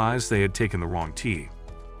realized they had taken the wrong tea.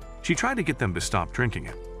 She tried to get them to stop drinking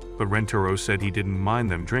it, but Rentaro said he didn't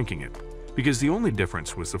mind them drinking it, because the only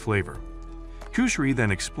difference was the flavor. Kusuri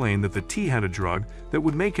then explained that the tea had a drug that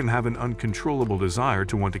would make him have an uncontrollable desire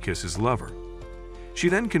to want to kiss his lover. She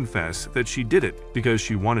then confessed that she did it because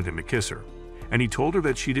she wanted him to kiss her, and he told her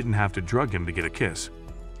that she didn't have to drug him to get a kiss.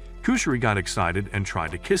 Kusuri got excited and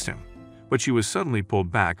tried to kiss him, but she was suddenly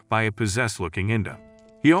pulled back by a possessed-looking Inda.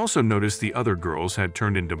 He also noticed the other girls had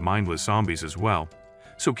turned into mindless zombies as well,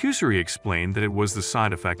 so Kusuri explained that it was the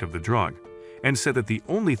side effect of the drug, and said that the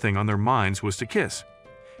only thing on their minds was to kiss.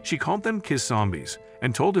 She called them kiss zombies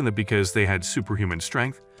and told him that because they had superhuman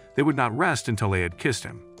strength, they would not rest until they had kissed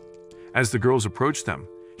him. As the girls approached them,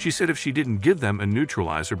 she said if she didn't give them a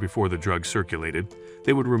neutralizer before the drug circulated,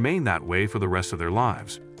 they would remain that way for the rest of their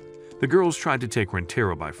lives. The girls tried to take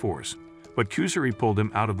Rentaro by force, but Kusuri pulled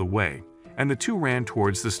him out of the way, and the two ran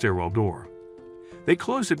towards the stairwell door. They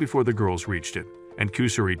closed it before the girls reached it, and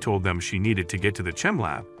Kusuri told them she needed to get to the chem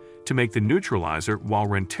lab to make the neutralizer while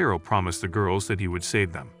Rentaro promised the girls that he would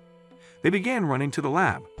save them. They began running to the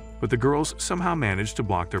lab, but the girls somehow managed to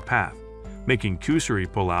block their path, making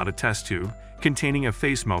Kusuri pull out a test tube containing a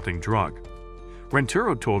face-melting drug.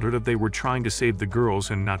 Rentaro told her that they were trying to save the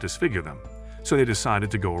girls and not disfigure them, so they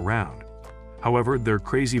decided to go around. However, their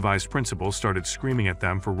crazy vice principal started screaming at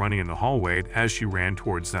them for running in the hallway as she ran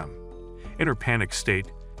towards them. In her panicked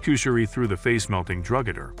state, Kusuri threw the face-melting drug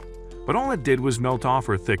at her, but all it did was melt off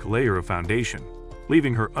her thick layer of foundation,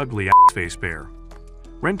 leaving her ugly ass face bare.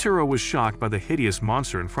 Rentaro was shocked by the hideous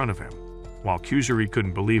monster in front of him, while Kusuri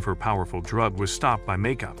couldn't believe her powerful drug was stopped by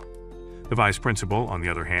makeup. The vice principal, on the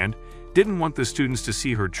other hand, didn't want the students to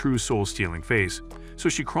see her true soul-stealing face, so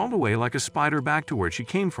she crawled away like a spider back to where she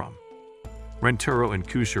came from. Rentaro and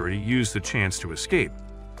Kusuri used the chance to escape,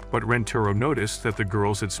 but Rentaro noticed that the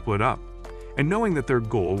girls had split up, and knowing that their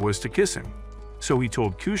goal was to kiss him, so he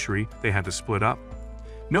told Kusuri they had to split up,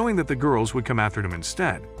 knowing that the girls would come after him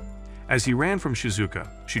instead. As he ran from Shizuka,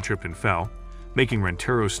 she tripped and fell, making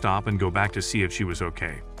Rentaro stop and go back to see if she was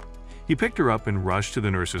okay. He picked her up and rushed to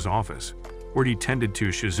the nurse's office, where he tended to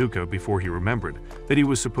Shizuka before he remembered that he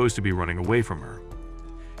was supposed to be running away from her.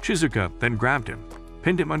 Shizuka then grabbed him,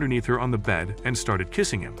 pinned him underneath her on the bed, and started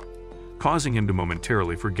kissing him, causing him to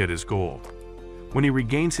momentarily forget his goal. When he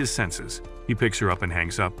regains his senses, he picks her up and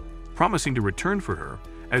hangs up, promising to return for her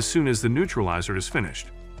as soon as the neutralizer is finished.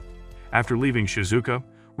 After leaving Shizuka,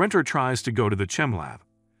 Rentaro tries to go to the chem lab,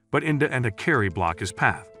 but Inda and Hikari block his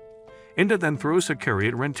path. Inda then throws Hikari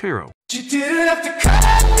at Rentaro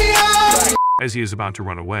as he is about to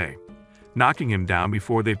run away, knocking him down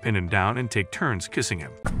before they pin him down and take turns kissing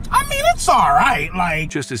him. I mean, it's alright, like.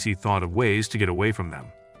 Just as he thought of ways to get away from them,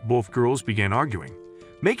 both girls began arguing,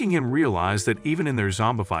 making him realize that even in their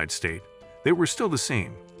zombified state, they were still the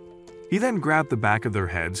same. He then grabbed the back of their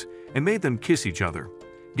heads and made them kiss each other,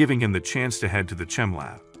 giving him the chance to head to the chem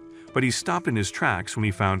lab. But he stopped in his tracks when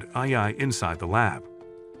he found Ai inside the lab.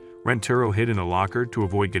 Rentaro hid in a locker to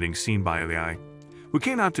avoid getting seen by Ai, who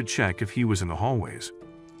came out to check if he was in the hallways.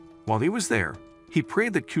 While he was there, he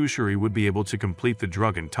prayed that Kusuri would be able to complete the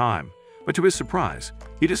drug in time, but to his surprise,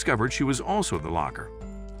 he discovered she was also in the locker.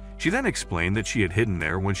 She then explained that she had hidden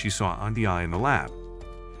there when she saw Ai in the lab.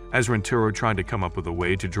 As Rentaro tried to come up with a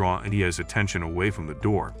way to draw Ai's attention away from the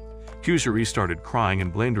door, Kusuri started crying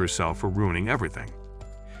and blamed herself for ruining everything.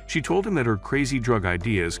 She told him that her crazy drug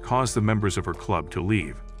ideas caused the members of her club to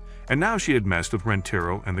leave, and now she had messed with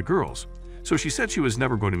Rentaro and the girls, so she said she was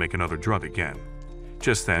never going to make another drug again.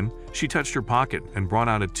 Just then, she touched her pocket and brought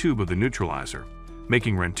out a tube of the neutralizer,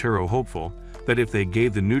 making Rentaro hopeful that if they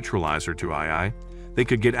gave the neutralizer to Ai, they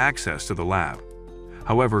could get access to the lab.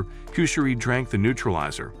 However, Kusuri drank the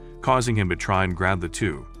neutralizer, causing him to try and grab the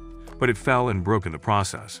tube, but it fell and broke in the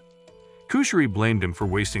process. Kusuri blamed him for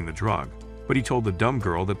wasting the drug, but he told the dumb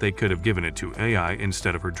girl that they could have given it to Ai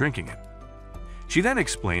instead of her drinking it. She then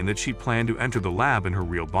explained that she planned to enter the lab in her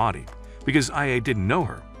real body, because Ai didn't know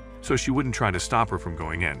her, so she wouldn't try to stop her from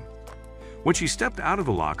going in. When she stepped out of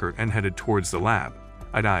the locker and headed towards the lab,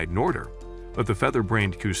 Ai ignored her, but the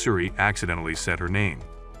feather-brained Kusuri accidentally said her name.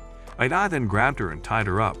 Ai then grabbed her and tied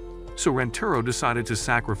her up, so Rentaro decided to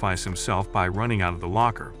sacrifice himself by running out of the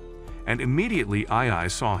locker, and immediately Ai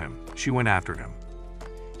saw him. She went after him.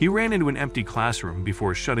 He ran into an empty classroom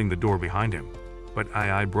before shutting the door behind him, but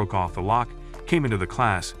Ai broke off the lock, came into the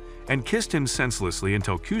class, and kissed him senselessly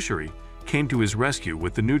until Kusuri came to his rescue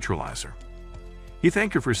with the neutralizer. He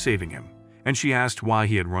thanked her for saving him, and she asked why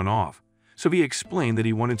he had run off, so he explained that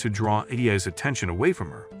he wanted to draw Ai's attention away from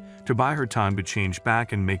her, to buy her time to change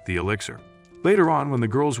back and make the elixir. Later on, when the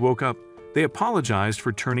girls woke up, they apologized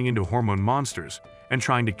for turning into hormone monsters and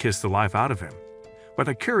trying to kiss the life out of him. But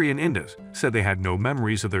Hikari and Inda said they had no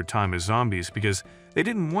memories of their time as zombies because they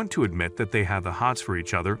didn't want to admit that they had the hots for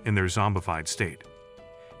each other in their zombified state.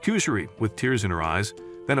 Kusuri, with tears in her eyes,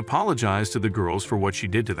 then apologized to the girls for what she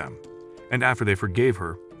did to them, and after they forgave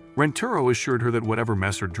her, Rentaro assured her that whatever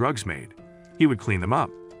mess her drugs made, he would clean them up.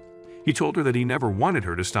 He told her that he never wanted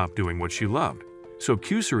her to stop doing what she loved, so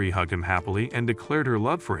Kusuri hugged him happily and declared her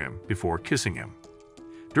love for him before kissing him.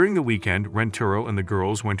 During the weekend, Rentaro and the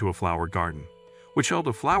girls went to a flower garden, which held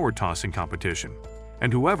a flower tossing competition,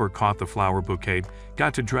 and whoever caught the flower bouquet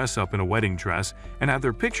got to dress up in a wedding dress and have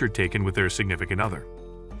their picture taken with their significant other.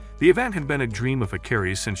 The event had been a dream of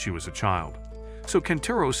Hikari's since she was a child, so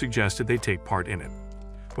Kentaro suggested they take part in it.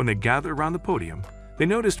 When they gathered around the podium, they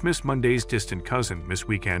noticed Miss Monday's distant cousin, Miss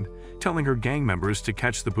Weekend, telling her gang members to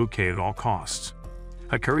catch the bouquet at all costs.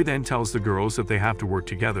 Hikari then tells the girls that they have to work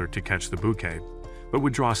together to catch the bouquet, but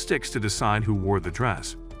would draw sticks to decide who wore the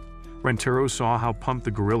dress. Rentaro saw how pumped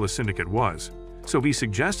the Guerrilla Syndicate was, so he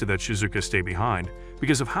suggested that Shizuka stay behind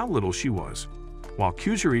because of how little she was, while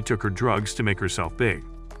Kusuri took her drugs to make herself big.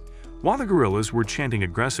 While the guerrillas were chanting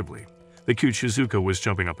aggressively, the cute Shizuka was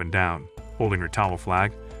jumping up and down, holding her towel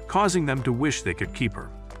flag, causing them to wish they could keep her.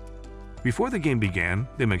 Before the game began,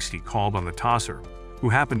 the MXT called on the tosser, who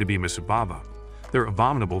happened to be Miss Ababa, their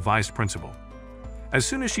abominable vice principal. As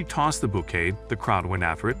soon as she tossed the bouquet, the crowd went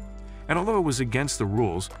after it, and although it was against the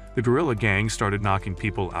rules, the guerrilla gang started knocking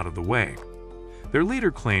people out of the way. Their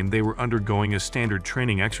leader claimed they were undergoing a standard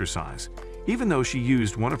training exercise, even though she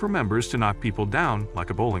used one of her members to knock people down like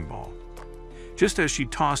a bowling ball. Just as she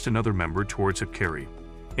tossed another member towards Hikari,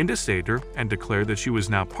 Inda saved her and declared that she was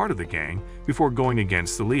now part of the gang before going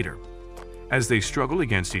against the leader. As they struggled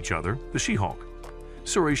against each other, the She-Hulk,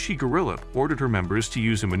 She-Gorilla, ordered her members to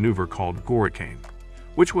use a maneuver called Goricane,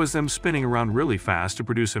 which was them spinning around really fast to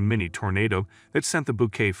produce a mini tornado that sent the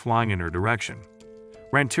bouquet flying in her direction.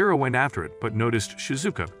 Rentaro went after it but noticed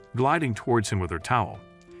Shizuka gliding towards him with her towel,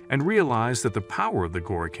 and realized that the power of the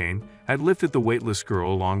Goricane had lifted the weightless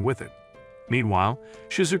girl along with it. Meanwhile,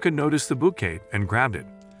 Shizuka noticed the bouquet and grabbed it,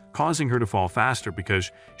 causing her to fall faster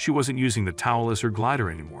because she wasn't using the towel as her glider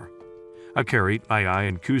anymore. Hikari, Ai,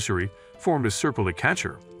 and Kusuri formed a circle to catch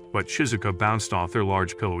her, but Shizuka bounced off their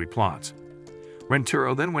large pillowy plots.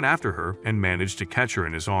 Rentaro then went after her and managed to catch her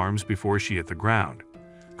in his arms before she hit the ground,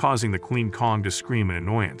 causing the Queen Kong to scream in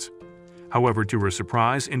annoyance. However, to her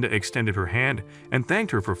surprise, Inda extended her hand and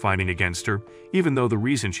thanked her for fighting against her, even though the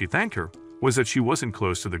reason she thanked her was that she wasn't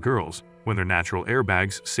close to the girls when their natural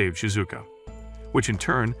airbags saved Shizuka, which in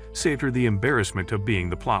turn saved her the embarrassment of being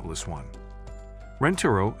the plotless one.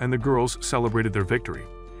 Rentaro and the girls celebrated their victory,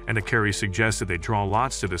 and Akari suggested they draw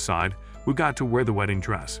lots to decide who got to wear the wedding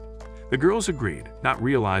dress. The girls agreed, not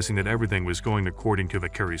realizing that everything was going according to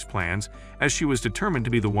Akari's plans, as she was determined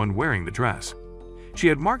to be the one wearing the dress. She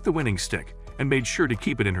had marked the winning stick and made sure to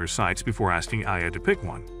keep it in her sights before asking Aya to pick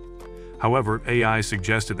one. However, AI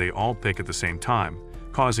suggested they all pick at the same time,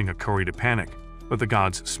 causing Akari to panic, but the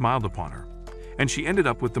gods smiled upon her, and she ended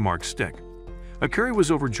up with the marked stick. Akari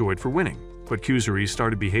was overjoyed for winning, but Kuzuri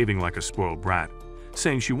started behaving like a spoiled brat,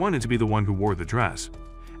 saying she wanted to be the one who wore the dress.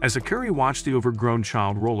 As Akari watched the overgrown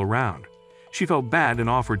child roll around, she felt bad and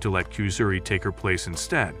offered to let Kuzuri take her place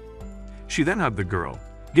instead. She then hugged the girl,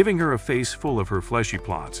 giving her a face full of her fleshy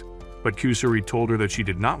plots, but Kuzuri told her that she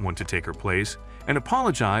did not want to take her place and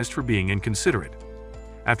apologized for being inconsiderate.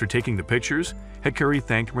 After taking the pictures, Hikari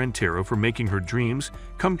thanked Rentaro for making her dreams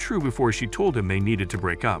come true before she told him they needed to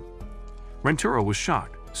break up. Rentaro was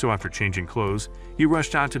shocked, so after changing clothes, he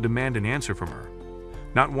rushed out to demand an answer from her.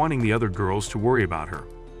 Not wanting the other girls to worry about her,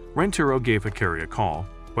 Rentaro gave Hikari a call,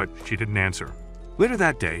 but she didn't answer. Later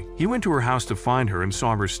that day, he went to her house to find her and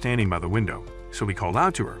saw her standing by the window, so he called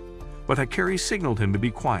out to her, but Hikari signaled him to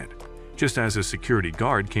be quiet, just as a security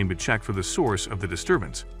guard came to check for the source of the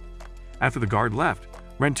disturbance. After the guard left,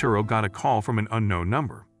 Rentaro got a call from an unknown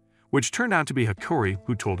number, which turned out to be Hikari,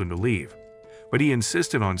 who told him to leave, but he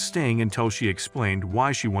insisted on staying until she explained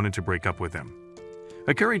why she wanted to break up with him.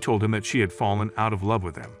 Hikari told him that she had fallen out of love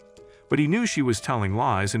with him, but he knew she was telling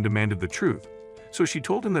lies and demanded the truth, so she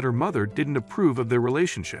told him that her mother didn't approve of their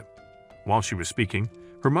relationship. While she was speaking,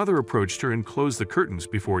 her mother approached her and closed the curtains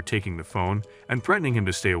before taking the phone and threatening him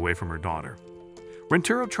to stay away from her daughter.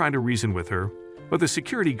 Rentaro tried to reason with her, but the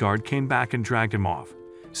security guard came back and dragged him off,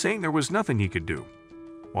 saying there was nothing he could do.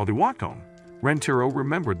 While they walked home, Rentaro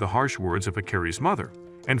remembered the harsh words of Hikari's mother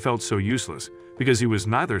and felt so useless because he was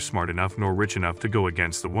neither smart enough nor rich enough to go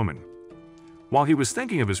against the woman. While he was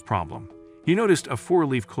thinking of his problem, he noticed a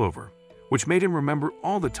four-leaf clover, which made him remember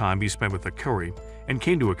all the time he spent with Hikari and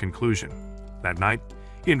came to a conclusion. That night,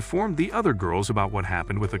 he informed the other girls about what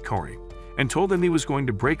happened with Hikari and told them he was going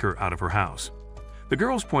to break her out of her house. The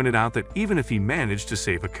girls pointed out that even if he managed to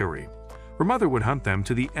save Hikari, her mother would hunt them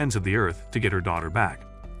to the ends of the earth to get her daughter back.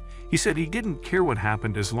 He said he didn't care what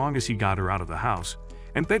happened as long as he got her out of the house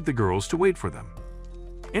and begged the girls to wait for them.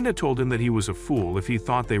 Inda told him that he was a fool if he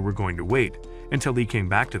thought they were going to wait until he came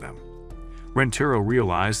back to them. Rentaro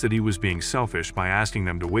realized that he was being selfish by asking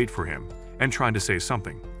them to wait for him and tried to say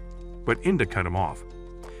something, but Inda cut him off.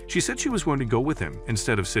 She said she was going to go with him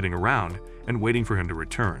instead of sitting around and waiting for him to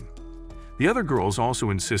return. The other girls also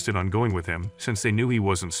insisted on going with him since they knew he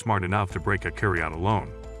wasn't smart enough to break Hikari out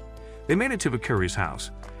alone. They made it to Hikari's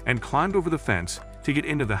house and climbed over the fence to get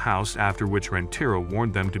into the house, after which Rentaro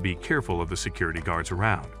warned them to be careful of the security guards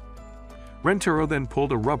around. Rentaro then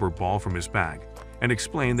pulled a rubber ball from his bag and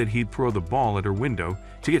explained that he'd throw the ball at her window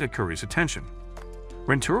to get Hikari's attention.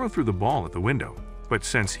 Rentaro threw the ball at the window, but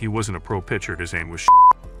since he wasn't a pro pitcher, his aim was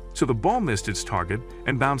so the ball missed its target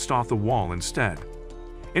and bounced off the wall instead.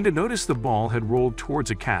 Inda noticed the ball had rolled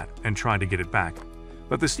towards a cat and tried to get it back,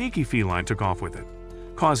 but the sneaky feline took off with it,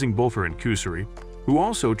 causing both her and Kusuri, who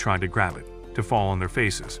also tried to grab it, to fall on their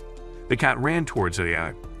faces. The cat ran towards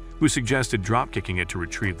AI, who suggested drop-kicking it to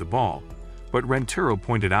retrieve the ball, but Rentaro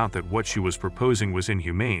pointed out that what she was proposing was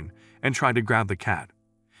inhumane and tried to grab the cat.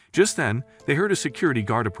 Just then, they heard a security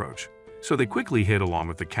guard approach, so they quickly hid along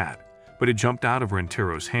with the cat, but it jumped out of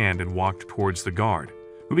Rentaro's hand and walked towards the guard,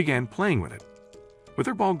 who began playing with it. With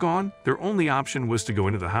their ball gone, their only option was to go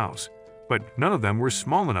into the house, but none of them were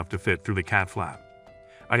small enough to fit through the cat flap.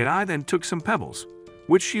 Ai then took some pebbles,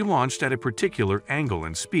 which she launched at a particular angle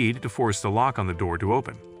and speed to force the lock on the door to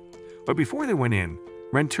open. But before they went in,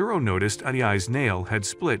 Rentaro noticed Ai's nail had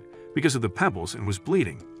split because of the pebbles and was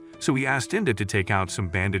bleeding, so he asked Inda to take out some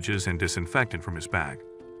bandages and disinfectant from his bag.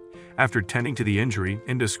 After tending to the injury,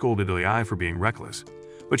 Inda scolded Ai for being reckless,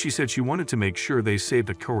 but she said she wanted to make sure they saved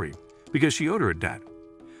Hikari because she owed her a debt.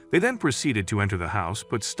 They then proceeded to enter the house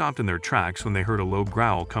but stopped in their tracks when they heard a low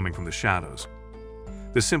growl coming from the shadows.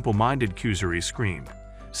 The simple-minded Kusuri screamed,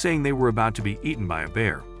 saying they were about to be eaten by a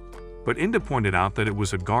bear, but Inda pointed out that it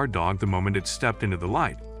was a guard dog the moment it stepped into the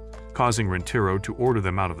light, causing Rentaro to order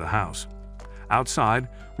them out of the house. Outside,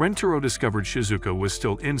 Rentaro discovered Shizuka was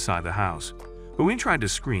still inside the house, but when he tried to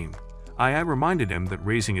scream, Ai reminded him that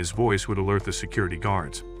raising his voice would alert the security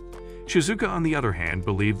guards. Shizuka, on the other hand,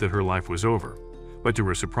 believed that her life was over, But to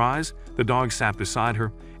her surprise, the dog sat beside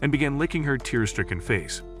her and began licking her tear-stricken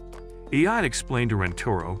face. Ei explained to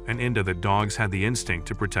Rentaro and Inda that dogs had the instinct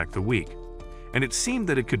to protect the weak, and it seemed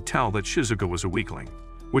that it could tell that Shizuka was a weakling,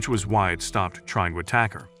 which was why it stopped trying to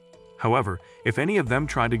attack her. However, if any of them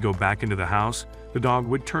tried to go back into the house, the dog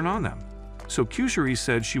would turn on them, so Kusuri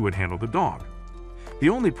said she would handle the dog. The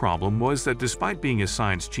only problem was that despite being a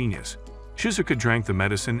science genius, Shizuka drank the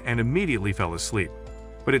medicine and immediately fell asleep.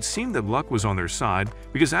 But it seemed that luck was on their side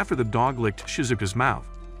because after the dog licked Shizuka's mouth,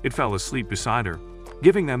 it fell asleep beside her,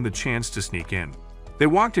 giving them the chance to sneak in. They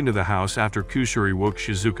walked into the house after Kusuri woke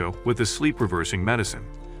Shizuka with the sleep-reversing medicine,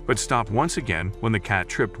 but stopped once again when the cat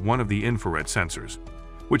tripped one of the infrared sensors,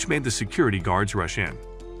 which made the security guards rush in.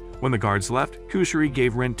 When the guards left, Kusuri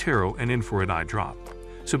gave Rentaro an infrared eye drop,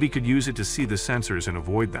 so he could use it to see the sensors and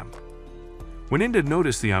avoid them. When Inda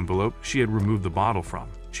noticed the envelope she had removed the bottle from,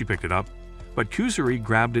 she picked it up, but Kusuri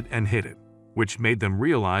grabbed it and hid it, which made them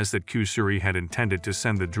realize that Kusuri had intended to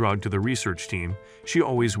send the drug to the research team she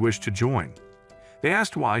always wished to join. They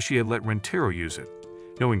asked why she had let Rentaro use it,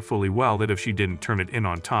 knowing fully well that if she didn't turn it in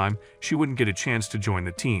on time, she wouldn't get a chance to join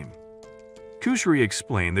the team. Kusuri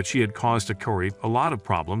explained that she had caused Akari a lot of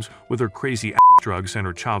problems with her crazy drugs and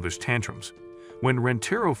her childish tantrums. When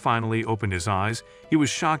Rentaro finally opened his eyes, he was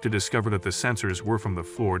shocked to discover that the sensors were from the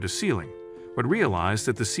floor to ceiling, but realized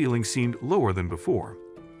that the ceiling seemed lower than before.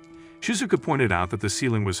 Shizuka pointed out that the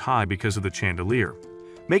ceiling was high because of the chandelier,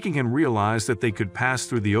 making him realize that they could pass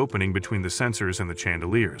through the opening between the sensors and the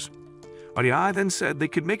chandeliers. Ai then said they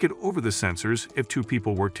could make it over the sensors if two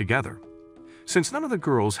people worked together. Since none of the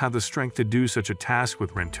girls had the strength to do such a task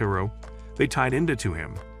with Rentaro, they tied Inda to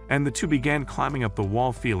him, and the two began climbing up the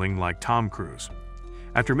wall feeling like Tom Cruise.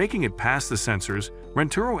 After making it past the sensors,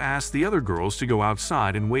 Rentaro asked the other girls to go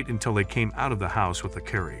outside and wait until they came out of the house with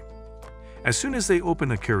Akari. As soon as they open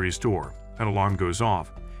Akari's door, an alarm goes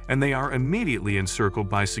off, and they are immediately encircled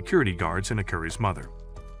by security guards and Akari's mother.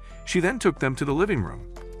 She then took them to the living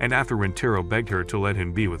room, and after Rentaro begged her to let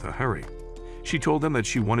him be with Akari, she told them that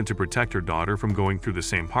she wanted to protect her daughter from going through the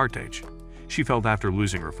same heartache she felt after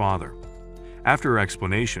losing her father. After her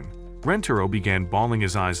explanation, Rentaro began bawling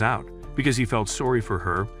his eyes out because he felt sorry for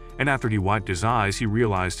her, and after he wiped his eyes he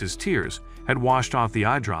realized his tears had washed off the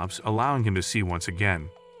eye drops, allowing him to see once again.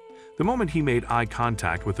 The moment he made eye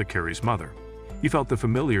contact with Akari's mother, he felt the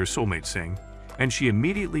familiar soulmate sing, and she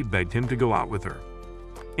immediately begged him to go out with her.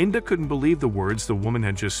 Inda couldn't believe the words the woman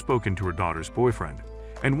had just spoken to her daughter's boyfriend,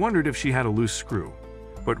 and wondered if she had a loose screw,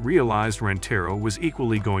 but realized Rentaro was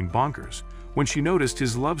equally going bonkers when she noticed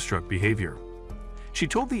his love-struck behavior. She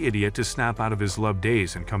told the idiot to snap out of his love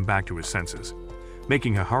daze and come back to his senses,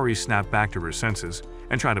 making Akari snap back to her senses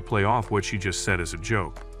and try to play off what she just said as a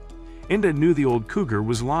joke. Inda knew the old cougar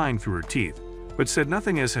was lying through her teeth, but said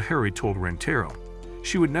nothing as Akari told Rentaro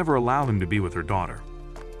she would never allow him to be with her daughter.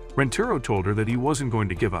 Rentaro told her that he wasn't going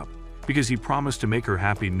to give up because he promised to make her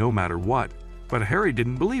happy no matter what, but Akari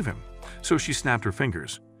didn't believe him, so she snapped her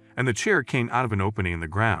fingers, and the chair came out of an opening in the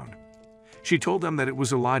ground. She told them that it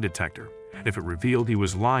was a lie detector, and if it revealed he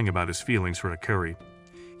was lying about his feelings for Akari,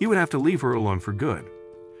 he would have to leave her alone for good.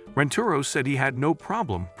 Rentaro said he had no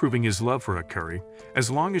problem proving his love for Akari as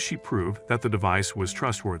long as she proved that the device was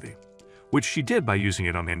trustworthy, which she did by using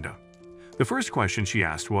it on Inda. The first question she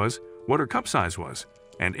asked was what her cup size was,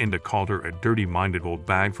 and Inda called her a dirty-minded old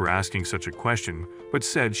bag for asking such a question, but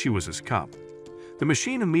said she was his cup. The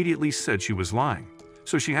machine immediately said she was lying,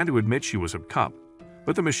 so she had to admit she was a cup,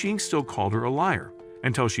 but the machine still called her a liar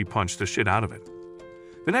until she punched the shit out of it.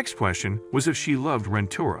 The next question was if she loved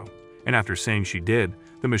Rentaro, and after saying she did,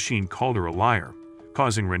 the machine called her a liar,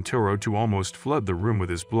 causing Rentaro to almost flood the room with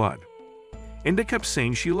his blood. Inda kept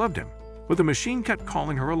saying she loved him, but the machine kept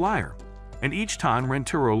calling her a liar, and each time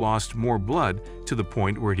Rentaro lost more blood to the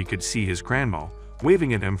point where he could see his grandma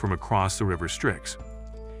waving at him from across the river Styx.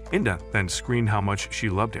 Inda then screamed how much she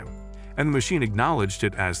loved him, and the machine acknowledged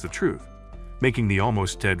it as the truth, making the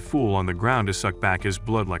almost dead fool on the ground to suck back his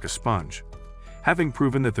blood like a sponge. Having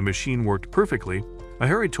proven that the machine worked perfectly,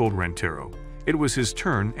 Akari told Rentaro it was his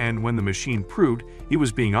turn, and when the machine proved he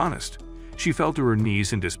was being honest, she fell to her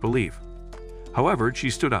knees in disbelief. However, she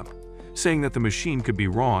stood up, saying that the machine could be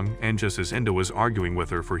wrong, and just as Inda was arguing with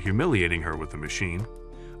her for humiliating her with the machine,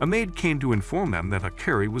 a maid came to inform them that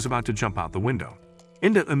Akari was about to jump out the window.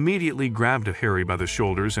 Inda immediately grabbed Akari by the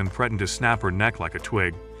shoulders and threatened to snap her neck like a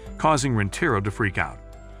twig, causing Rentaro to freak out,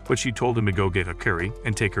 but she told him to go get Akari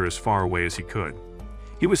and take her as far away as he could.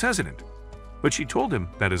 He was hesitant, but she told him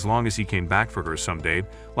that as long as he came back for her someday,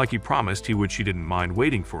 like he promised he would, she didn't mind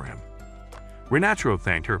waiting for him. Rentaro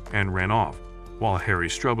thanked her and ran off, while Akari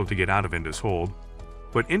struggled to get out of Inda's hold.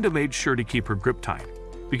 but Inda made sure to keep her grip tight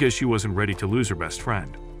because she wasn't ready to lose her best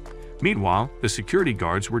friend. Meanwhile, the security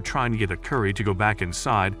guards were trying to get Akari to go back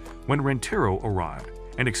inside when Rentaro arrived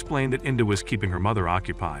and explained that Inda was keeping her mother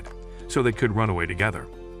occupied, so they could run away together.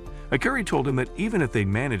 Akari told him that even if they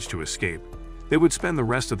managed to escape, they would spend the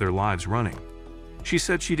rest of their lives running. She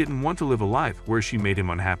said she didn't want to live a life where she made him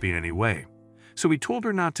unhappy in any way, so he told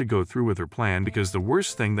her not to go through with her plan because the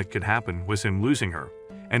worst thing that could happen was him losing her,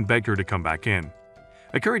 and begged her to come back in.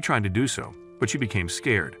 Akari tried to do so, but she became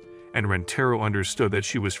scared, and Rentaro understood that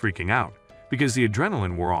she was freaking out because the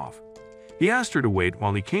adrenaline wore off. He asked her to wait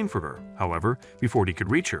while he came for her. However, before he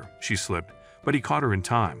could reach her, she slipped, but he caught her in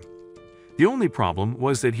time. The only problem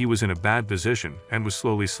was that he was in a bad position and was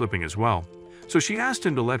slowly slipping as well, so she asked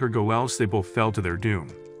him to let her go, else they both fell to their doom.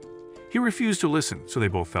 He refused to listen, so they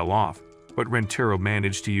both fell off, but Rentaro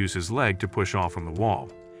managed to use his leg to push off from the wall,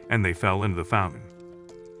 and they fell into the fountain.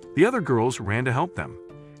 The other girls ran to help them,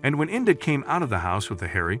 and when Inda came out of the house with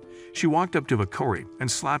Ahari, she walked up to Akari and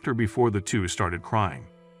slapped her before the two started crying.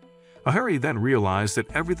 Ahari then realized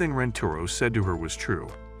that everything Rentaro said to her was true,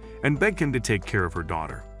 and begged him to take care of her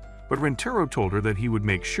daughter. But Rentaro told her that he would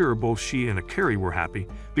make sure both she and Akari were happy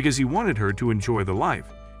because he wanted her to enjoy the life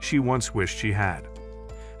she once wished she had.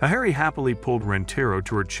 Ahari happily pulled Rentaro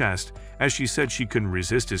to her chest as she said she couldn't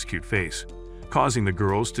resist his cute face, causing the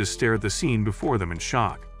girls to stare at the scene before them in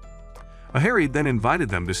shock. Ahari then invited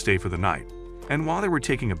them to stay for the night, and while they were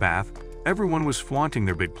taking a bath, everyone was flaunting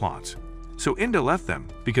their big plots, so Inda left them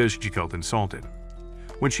because she felt insulted.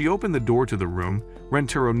 When she opened the door to the room,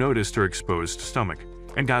 Rentaro noticed her exposed stomach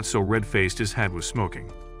and got so red-faced his head was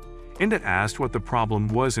smoking. Inda asked what the problem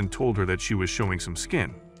was and told her that she was showing some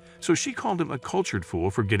skin, so she called him a cultured fool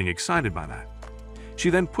for getting excited by that. She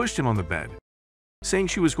then pushed him on the bed, saying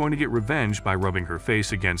she was going to get revenge by rubbing her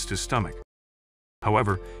face against his stomach.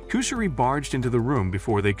 However, Kusari barged into the room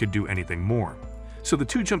before they could do anything more, so the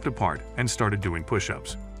two jumped apart and started doing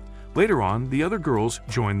push-ups. Later on, the other girls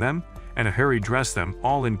joined them, and Ahari dressed them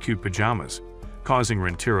all in cute pajamas, causing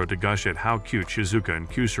Rentaro to gush at how cute Shizuka and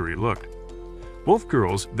Kusari looked. Both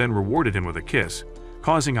girls then rewarded him with a kiss,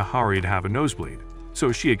 causing Ahari to have a nosebleed,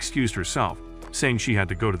 so she excused herself, saying she had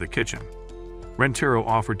to go to the kitchen. Rentaro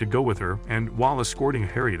offered to go with her, and while escorting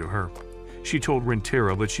Ahari to her, she told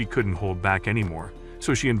Rentaro that she couldn't hold back anymore,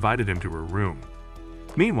 so she invited him to her room.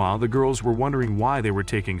 Meanwhile, the girls were wondering why they were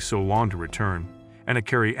taking so long to return, and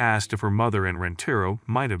Akari asked if her mother and Rentaro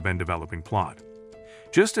might have been developing plot.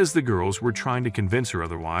 Just as the girls were trying to convince her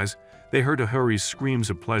otherwise, they heard Ahari's screams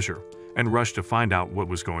of pleasure and rushed to find out what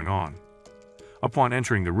was going on. Upon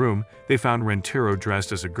entering the room, they found Rentaro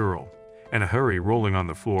dressed as a girl, and Ahari rolling on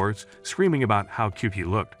the floor, screaming about how cute he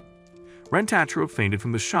looked. Rentaro fainted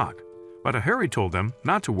from the shock, but Ahari told them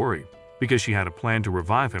not to worry because she had a plan to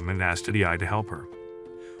revive him and asked Idai to help her.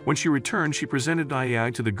 When she returned, she presented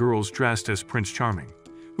Idai to the girls dressed as Prince Charming,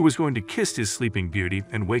 who was going to kiss his sleeping beauty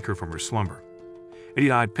and wake her from her slumber.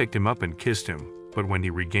 Idai picked him up and kissed him, but when he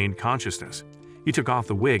regained consciousness, he took off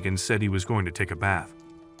the wig and said he was going to take a bath.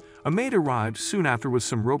 A maid arrived soon after with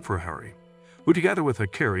some rope for Ahari, who together with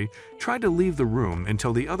Akari tried to leave the room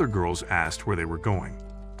until the other girls asked where they were going.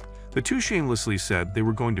 The two shamelessly said they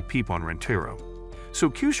were going to peep on Rentaro, so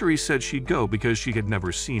Kusari said she'd go because she had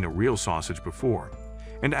never seen a real sausage before,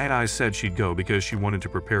 and Idai said she'd go because she wanted to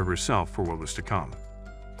prepare herself for what was to come.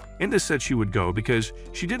 Inda said she would go because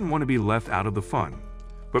she didn't want to be left out of the fun,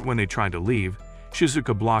 but when they tried to leave,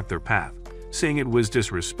 Shizuka blocked their path, saying it was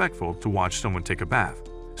disrespectful to watch someone take a bath,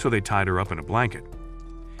 so they tied her up in a blanket.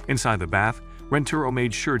 Inside the bath, Rentaro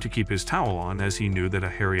made sure to keep his towel on as he knew that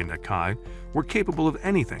Ahari and Akai were capable of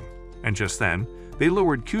anything, and just then, they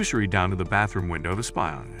lowered Kusari down to the bathroom window to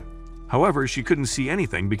spy on it. However, she couldn't see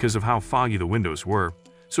anything because of how foggy the windows were,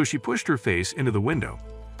 so she pushed her face into the window,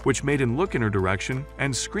 which made him look in her direction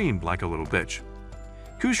and screamed like a little bitch.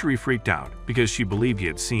 Kusari freaked out because she believed he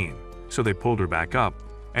had seen, so they pulled her back up,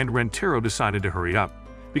 and Rentaro decided to hurry up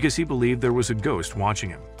because he believed there was a ghost watching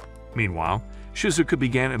him. Meanwhile, Shizuka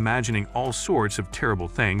began imagining all sorts of terrible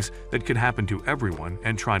things that could happen to everyone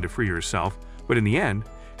and tried to free herself, but in the end,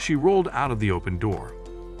 she rolled out of the open door.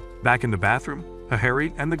 Back in the bathroom,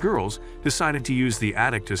 Ahari and the girls decided to use the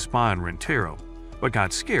attic to spy on Rentaro, but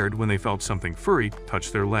got scared when they felt something furry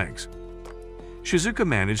touch their legs. Shizuka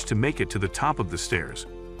managed to make it to the top of the stairs,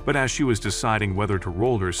 but as she was deciding whether to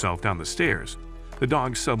roll herself down the stairs, the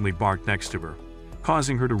dog suddenly barked next to her,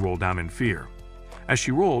 causing her to roll down in fear. As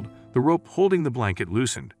she rolled, the rope holding the blanket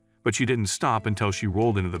loosened, but she didn't stop until she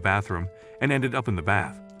rolled into the bathroom and ended up in the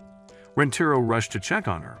bath. Rentaro rushed to check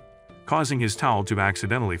on her, causing his towel to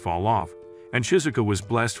accidentally fall off, and Shizuka was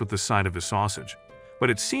blessed with the sight of the sausage, but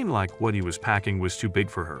it seemed like what he was packing was too big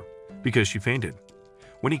for her, because she fainted.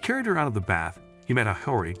 When he carried her out of the bath, he met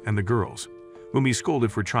Hahori and the girls, whom he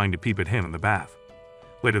scolded for trying to peep at him in the bath.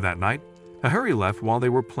 Later that night, Hahori left while they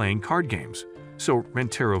were playing card games, so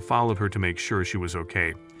Rentaro followed her to make sure she was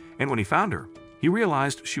okay, and when he found her, he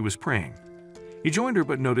realized she was praying. He joined her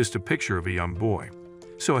but noticed a picture of a young boy,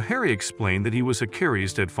 so Hahori explained that he was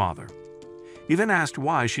Hikari's dead father. He then asked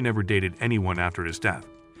why she never dated anyone after his death,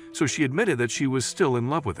 so she admitted that she was still in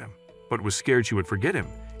love with him, but was scared she would forget him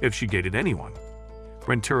if she dated anyone.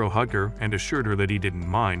 Rentaro hugged her and assured her that he didn't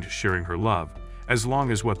mind sharing her love, as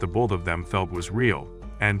long as what the both of them felt was real,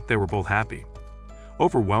 and they were both happy.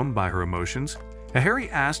 Overwhelmed by her emotions,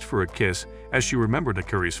 Hahori asked for a kiss as she remembered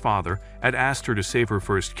Hikari's father had asked her to save her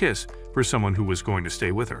first kiss for someone who was going to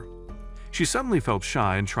stay with her. She suddenly felt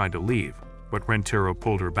shy and tried to leave, but Rentaro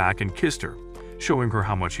pulled her back and kissed her, showing her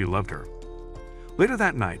how much he loved her. Later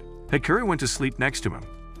that night, Hikari went to sleep next to him,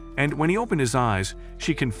 and when he opened his eyes,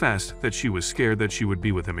 she confessed that she was scared that she would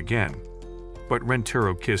be with him again. But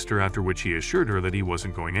Rentaro kissed her, after which he assured her that he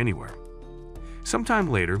wasn't going anywhere. Sometime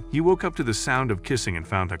later, he woke up to the sound of kissing and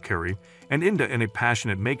found Hikari and Inda in a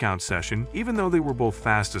passionate makeout session, even though they were both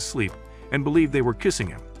fast asleep and believed they were kissing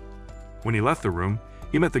him. When he left the room,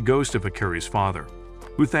 he met the ghost of Hikari's father,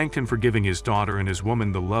 who thanked him for giving his daughter and his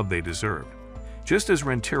woman the love they deserved. Just as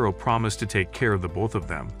Rentaro promised to take care of the both of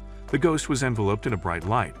them, the ghost was enveloped in a bright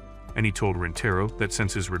light, and he told Rentaro that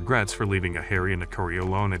since his regrets for leaving Hahori and Hikari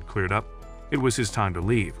alone had cleared up, it was his time to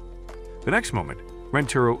leave. The next moment,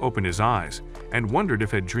 Rentaro opened his eyes and wondered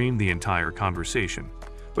if he had dreamed the entire conversation,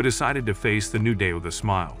 but decided to face the new day with a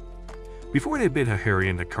smile. Before they bid Hahori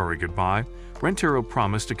and Hikari goodbye, Rentaro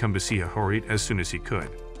promised to come to see Hahori as soon as he could,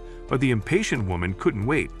 but the impatient woman couldn't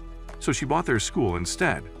wait, so she bought their school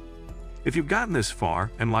instead. If you've gotten this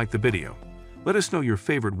far and liked the video, let us know your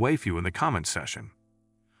favorite waifu in the comments section.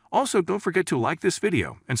 Also, don't forget to like this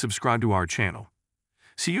video and subscribe to our channel.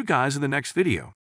 See you guys in the next video.